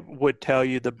 I would tell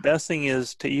you the best thing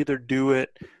is to either do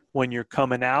it when you're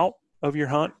coming out of your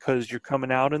hunt because you're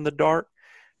coming out in the dark.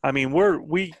 I mean,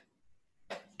 we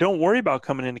don't worry about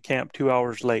coming into camp 2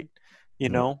 hours late,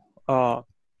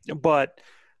 but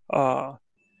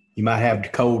you might have the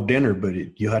cold dinner, but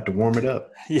you'll have to warm it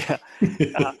up. Yeah.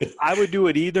 I would do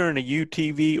it either in a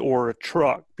UTV or a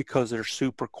truck because they're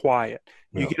super quiet.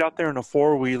 You get out there in a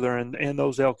 4-wheeler and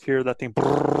those elk hear that thing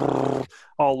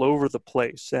all over the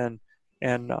place and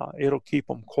it'll keep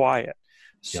them quiet.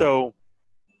 So,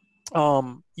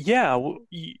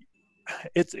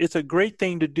 it's a great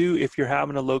thing to do if you're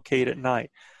having to locate at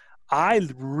night. I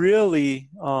really,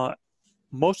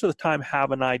 most of the time,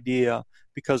 have an idea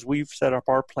because we've set up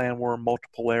our plan. We're in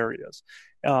multiple areas.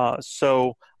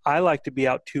 So I like to be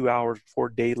out 2 hours before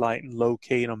daylight and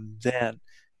locate them then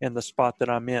in the spot that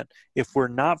I'm in. If we're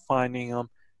not finding them,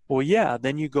 well, yeah,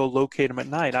 then you go locate them at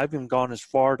night. I've even gone as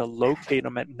far to locate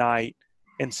them at night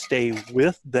and stay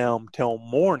with them till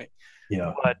morning.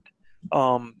 Yeah. But,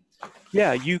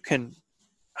 yeah, you can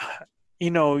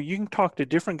talk to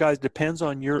different guys. Depends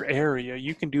on your area.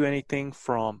 You can do anything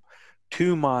from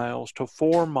 2 miles to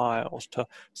 4 miles to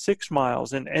 6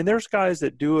 miles. And there's guys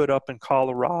that do it up in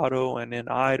Colorado and in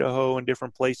Idaho and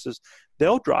different places.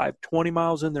 They'll drive 20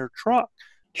 miles in their truck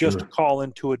just to call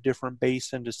into a different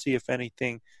basin to see if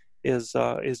anything is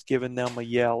giving them a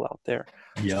yell out there.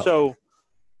 Yep. So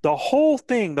the whole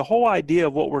idea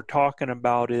of what we're talking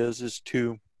about is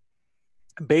to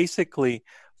basically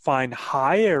find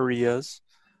high areas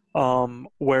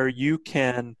where you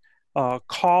can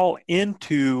call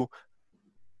into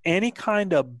any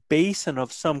kind of basin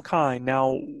of some kind.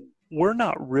 Now, we're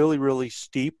not really, really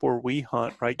steep where we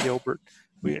hunt, right, Gilbert?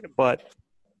 But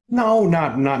no,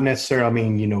 not necessarily. I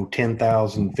mean,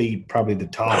 10,000 feet, probably the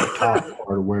top part of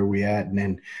where we at, and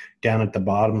then down at the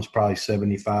bottom is probably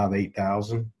 75,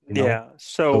 8,000. Yeah.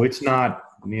 So it's not.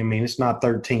 It's not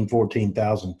 13,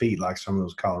 14,000 feet like some of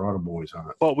those Colorado boys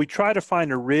hunt. But we try to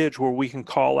find a ridge where we can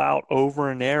call out over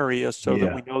an area so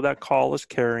that we know that call is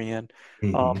carrying.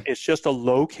 Mm-hmm. It's just a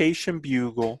location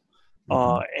bugle.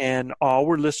 And all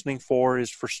we're listening for is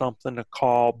for something to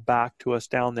call back to us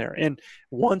down there. And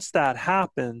once that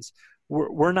happens,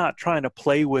 we're not trying to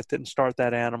play with it and start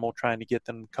that animal trying to get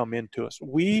them to come into us.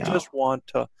 We just want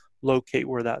to locate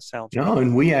where that sounds. No,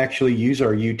 and we actually use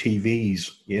our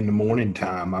UTVs in the morning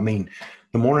time. I mean,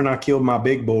 the morning I killed my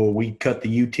big bull, we cut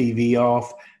the UTV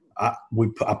off. I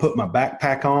put my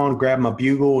backpack on, grabbed my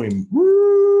bugle, and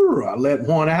I let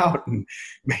one out. And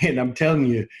man, I'm telling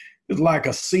you, it's like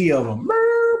a sea of them.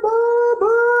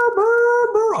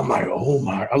 I'm like, oh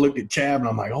my! I looked at Chad and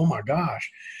I'm like, oh my gosh.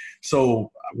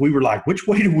 So we were like, which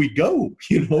way do we go?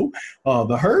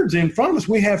 The herd's in front of us.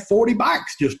 We have 40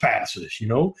 bikes just pass us,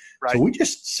 Right. So we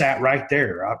just sat right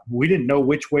there. We didn't know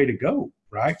which way to go,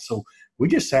 right? So we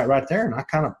just sat right there, and I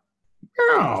kind of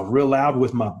real loud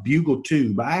with my bugle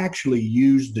tube. I actually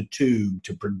used the tube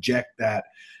to project that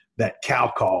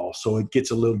cow call so it gets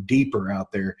a little deeper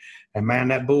out there. And man,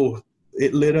 that bull,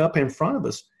 it lit up in front of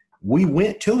us. We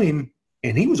went to him,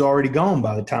 and he was already gone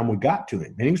by the time we got to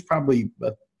him. And he was probably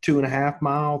a 2.5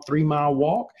 mile, 3 mile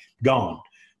walk, gone.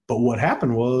 But what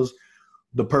happened was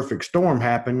the perfect storm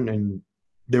happened, and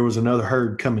there was another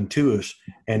herd coming to us,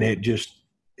 and it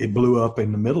blew up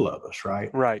in the middle of us, right?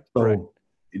 Right. So, right.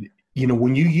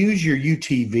 When you use your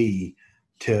UTV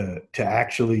to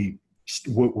actually,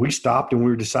 we stopped and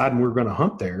we were deciding we were going to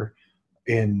hunt there,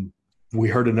 and we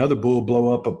heard another bull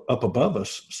blow up above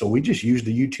us. So we just used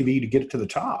the UTV to get it to the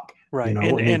top, right?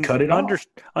 And cut it off.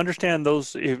 Understand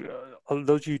those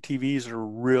UTVs are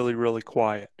really, really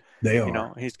quiet. They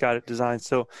are. He's got it designed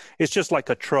so it's just like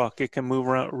a truck. It can move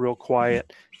around real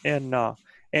quiet, and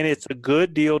it's a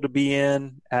good deal to be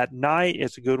in at night.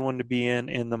 It's a good one to be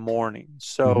in the morning.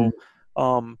 So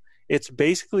it's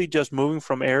basically just moving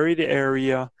from area to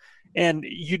area, and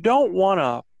you don't want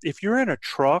to. If you're in a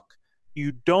truck,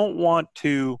 you don't want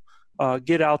to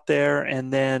get out there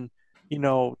and then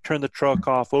turn the truck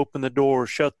off, open the door,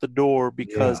 shut the door,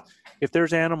 because if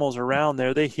there's animals around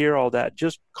there, they hear all that.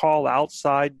 Just call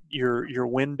outside your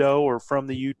window or from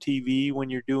the UTV when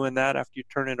you're doing that after you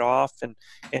turn it off,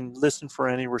 and listen for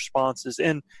any responses.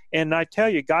 And I tell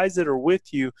you, guys that are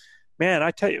with you, man,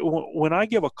 I tell you, when I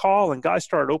give a call and guys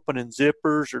start opening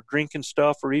zippers or drinking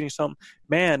stuff or eating something,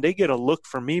 man, they get a look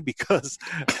from me because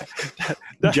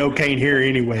Joe can't hear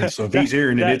anyway. So if he's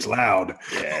hearing it, it's loud.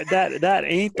 That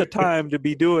ain't the time to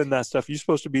be doing that stuff. You're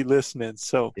supposed to be listening.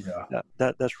 So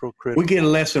that's real critical. We get a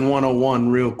lesson 101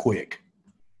 real quick.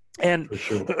 And,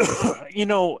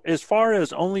 as far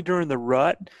as only during the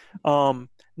rut,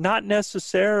 not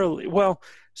necessarily. Well,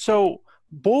 so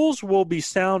bulls will be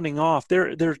sounding off.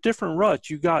 There's different ruts.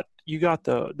 You got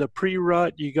the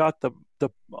pre-rut, you got the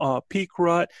peak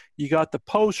rut, you got the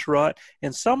post rut,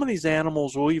 and some of these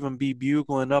animals will even be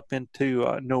bugling up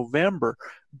into November.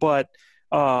 But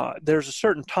there's a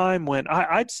certain time when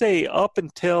I'd say up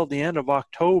until the end of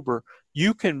October,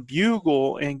 you can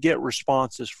bugle and get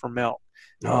responses from elk.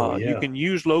 You can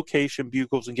use location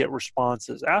bugles and get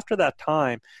responses. After that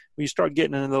time, when you start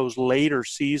getting into those later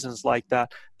seasons like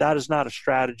that, that is not a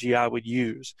strategy I would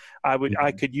use.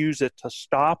 I could use it to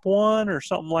stop one or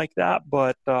something like that,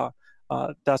 but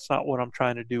that's not what I'm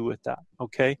trying to do with that.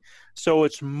 Okay, so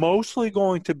it's mostly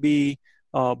going to be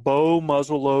bow,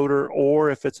 muzzleloader, or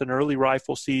if it's an early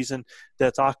rifle season,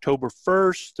 that's October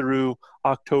 1st through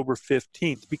October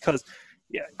 15th. Because,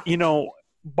 you know,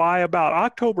 by about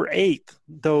October 8th,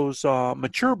 those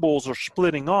mature bulls are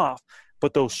splitting off.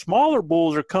 But those smaller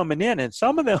bulls are coming in, and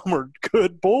some of them are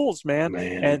good bulls, man.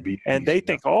 And they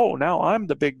think, oh, now I'm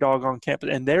the big dog on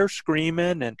campus, and they're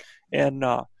screaming, and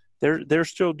they're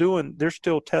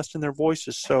still testing their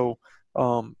voices. So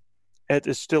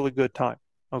it's still a good time.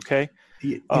 Okay.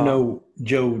 You know,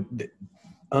 Joe,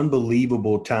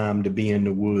 unbelievable time to be in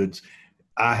the woods.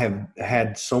 I have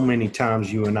had so many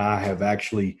times you and I have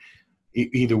actually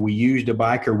either we used a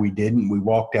bike or we didn't. We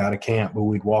walked out of camp, but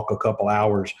we'd walk a couple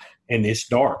hours. And it's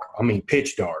dark. I mean,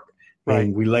 pitch dark. Right.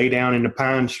 And we lay down in the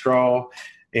pine straw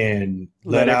and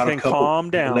let out a couple. Calm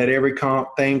down. Let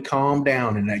everything calm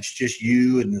down, and that's just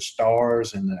you and the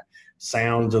stars and the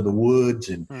sounds of the woods.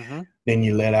 And then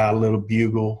you let out a little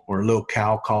bugle or a little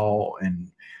cow call,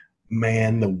 and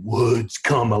man, the woods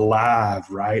come alive.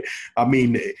 Right? I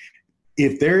mean,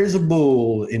 if there is a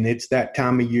bull and it's that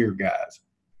time of year, guys,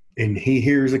 and he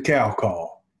hears a cow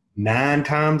call, 9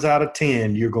 times out of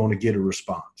 10 you're going to get a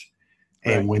response.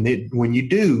 And when you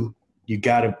do, you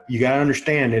gotta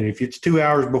understand that if it's 2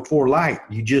 hours before light,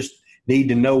 you just need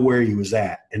to know where he was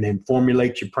at, and then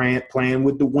formulate your plan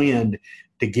with the wind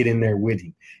to get in there with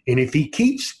him. And if he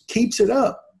keeps it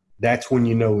up, that's when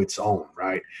you know it's on,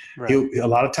 right? A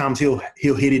lot of times he'll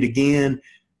hit it again,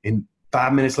 and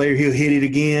 5 minutes later he'll hit it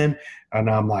again,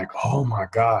 and I'm like, oh my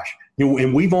gosh,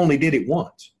 and we've only did it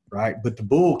once. Right. But the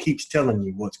bull keeps telling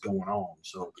you what's going on.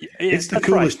 So it's the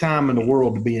coolest time in the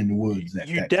world to be in the woods.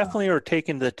 You definitely are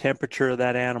taking the temperature of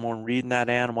that animal and reading that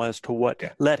animal as to what,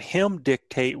 let him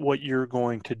dictate what you're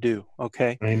going to do.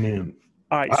 Okay. Amen.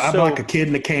 All right. I'm like a kid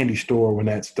in a candy store when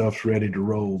that stuff's ready to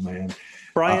roll, man.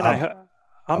 Brian,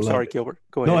 I'm sorry, Gilbert.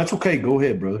 Go ahead. No, that's okay. Go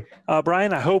ahead, brother.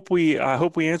 Brian, I hope we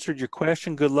answered your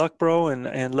question. Good luck, bro,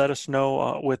 and let us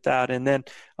know with that. And then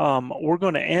we're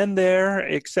going to end there,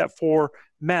 except for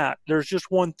Matt. There's just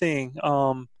one thing.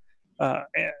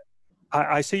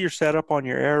 I see your setup on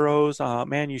your arrows.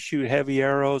 Man, you shoot heavy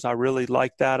arrows. I really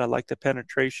like that. I like the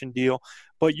penetration deal.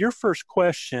 But your first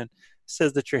question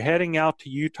says that you're heading out to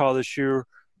Utah this year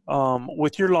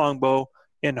with your longbow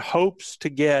in hopes to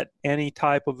get any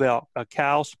type of elk, a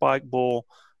cow, spike bull.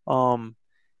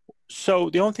 So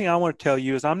the only thing I want to tell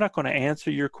you is I'm not going to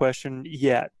answer your question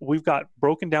yet. We've got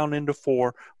broken down into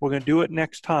 4. We're going to do it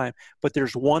next time. But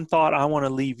there's one thought I want to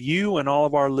leave you and all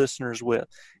of our listeners with,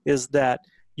 is that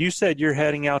you said you're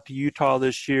heading out to Utah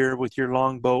this year with your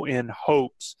longbow in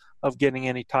hopes of getting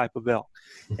any type of elk.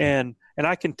 And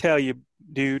I can tell you,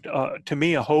 dude, to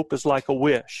me, a hope is like a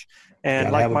wish.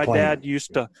 And like my dad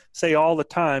used to say all the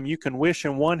time, you can wish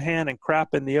in one hand and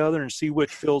crap in the other and see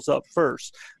which fills up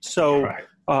first. So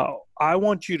I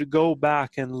want you to go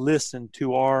back and listen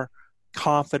to our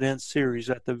confidence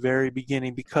series at the very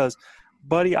beginning, because,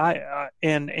 buddy,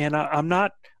 I'm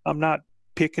not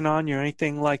picking on you or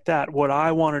anything like that. What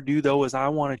I want to do, though, is I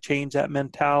want to change that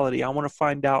mentality. I want to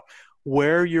find out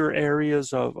where your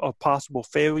areas of possible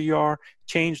failure are,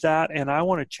 change that, and I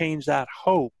want to change that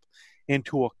hope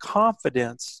into a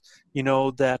confidence,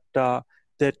 that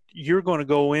you're going to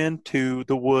go into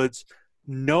the woods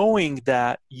knowing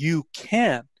that you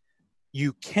can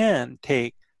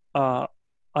take an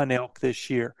elk this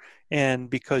year, and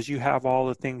because you have all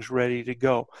the things ready to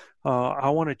go. I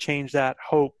want to change that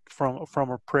hope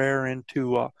from a prayer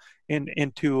into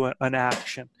an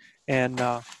action, and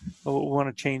we want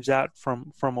to change that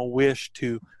from a wish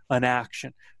to an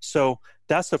action. So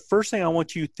that's the first thing I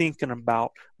want you thinking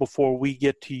about before we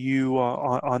get to you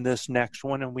on this next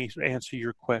one and we answer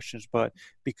your questions. But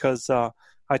because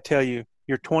I tell you,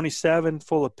 you're 27,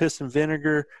 full of piss and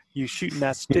vinegar, you shooting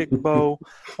that stick bow,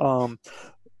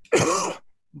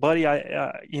 buddy.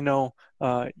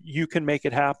 You can make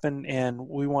it happen, and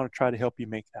we want to try to help you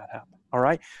make that happen. All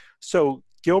right. So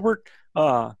Gilbert,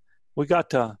 we got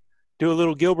to do a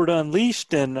little Gilbert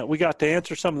Unleashed, and we got to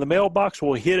answer some of the mailbox.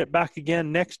 We'll hit it back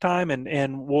again next time,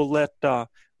 and we'll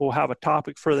have a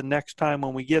topic for the next time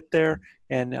when we get there.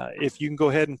 And if you can go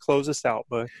ahead and close us out,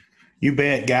 bud. You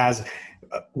bet, guys.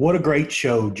 What a great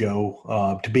show,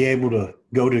 Joe, to be able to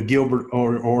go to Gilbert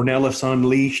or Ornelas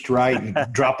Unleashed, right, and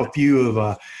drop a few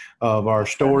of our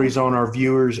stories on our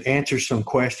viewers, answer some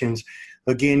questions.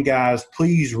 Again, guys,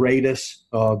 please rate us,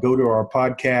 go to our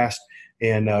podcast,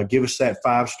 and give us that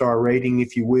 5-star rating,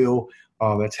 if you will.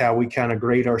 That's how we kind of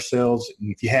grade ourselves.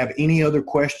 And if you have any other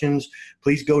questions,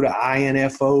 please go to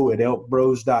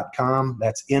info@elkbros.com.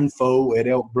 That's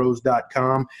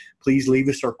info@elkbros.com. Please leave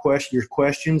us your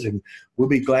questions, and we'll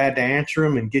be glad to answer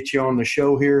them and get you on the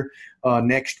show here.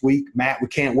 next week. Matt, we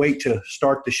can't wait to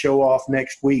start the show off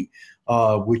next week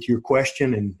with your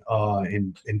question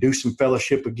and do some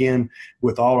fellowship again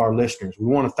with all our listeners. We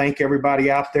want to thank everybody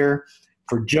out there.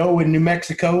 For Joe in New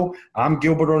Mexico, I'm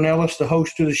Gilbert Ornelas, the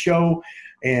host of the show.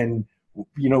 And,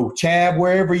 Chad,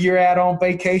 wherever you're at on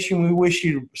vacation, we wish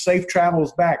you safe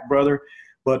travels back, brother.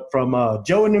 But from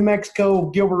Joe in New Mexico,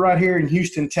 Gilbert right here in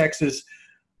Houston, Texas,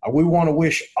 we want to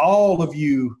wish all of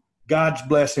you God's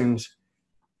blessings.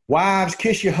 Wives,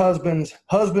 kiss your husbands.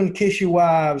 Husband, kiss your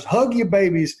wives. Hug your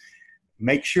babies.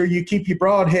 Make sure you keep your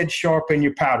broadhead sharp and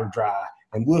your powder dry.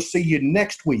 And we'll see you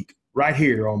next week right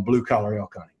here on Blue Collar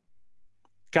Elk Hunting.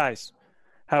 Guys,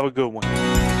 have a good one.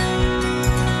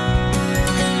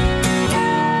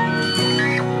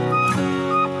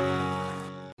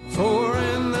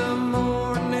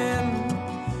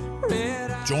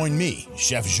 Join me,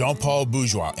 Chef Jean-Paul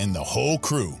Bourgeois, and the whole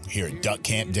crew here at Duck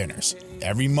Camp Dinners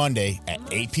every Monday at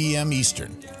 8 p.m.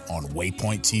 Eastern on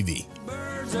Waypoint TV.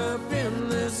 Birds up in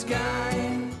the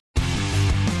sky.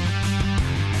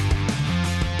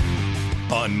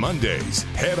 On Mondays,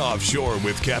 head offshore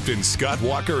with Captain Scott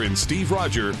Walker and Steve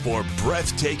Roger for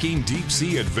breathtaking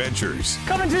deep-sea adventures.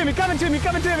 Coming to me.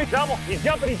 Double. He's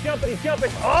jumping.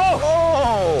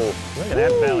 Oh! Look at that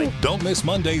belly. Don't miss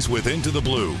Mondays with Into the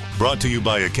Blue. Brought to you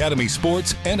by Academy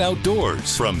Sports and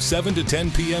Outdoors from 7 to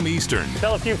 10 p.m. Eastern.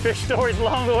 Tell a few fish stories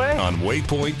along the way. On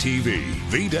Waypoint TV,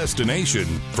 the destination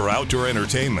for outdoor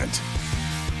entertainment.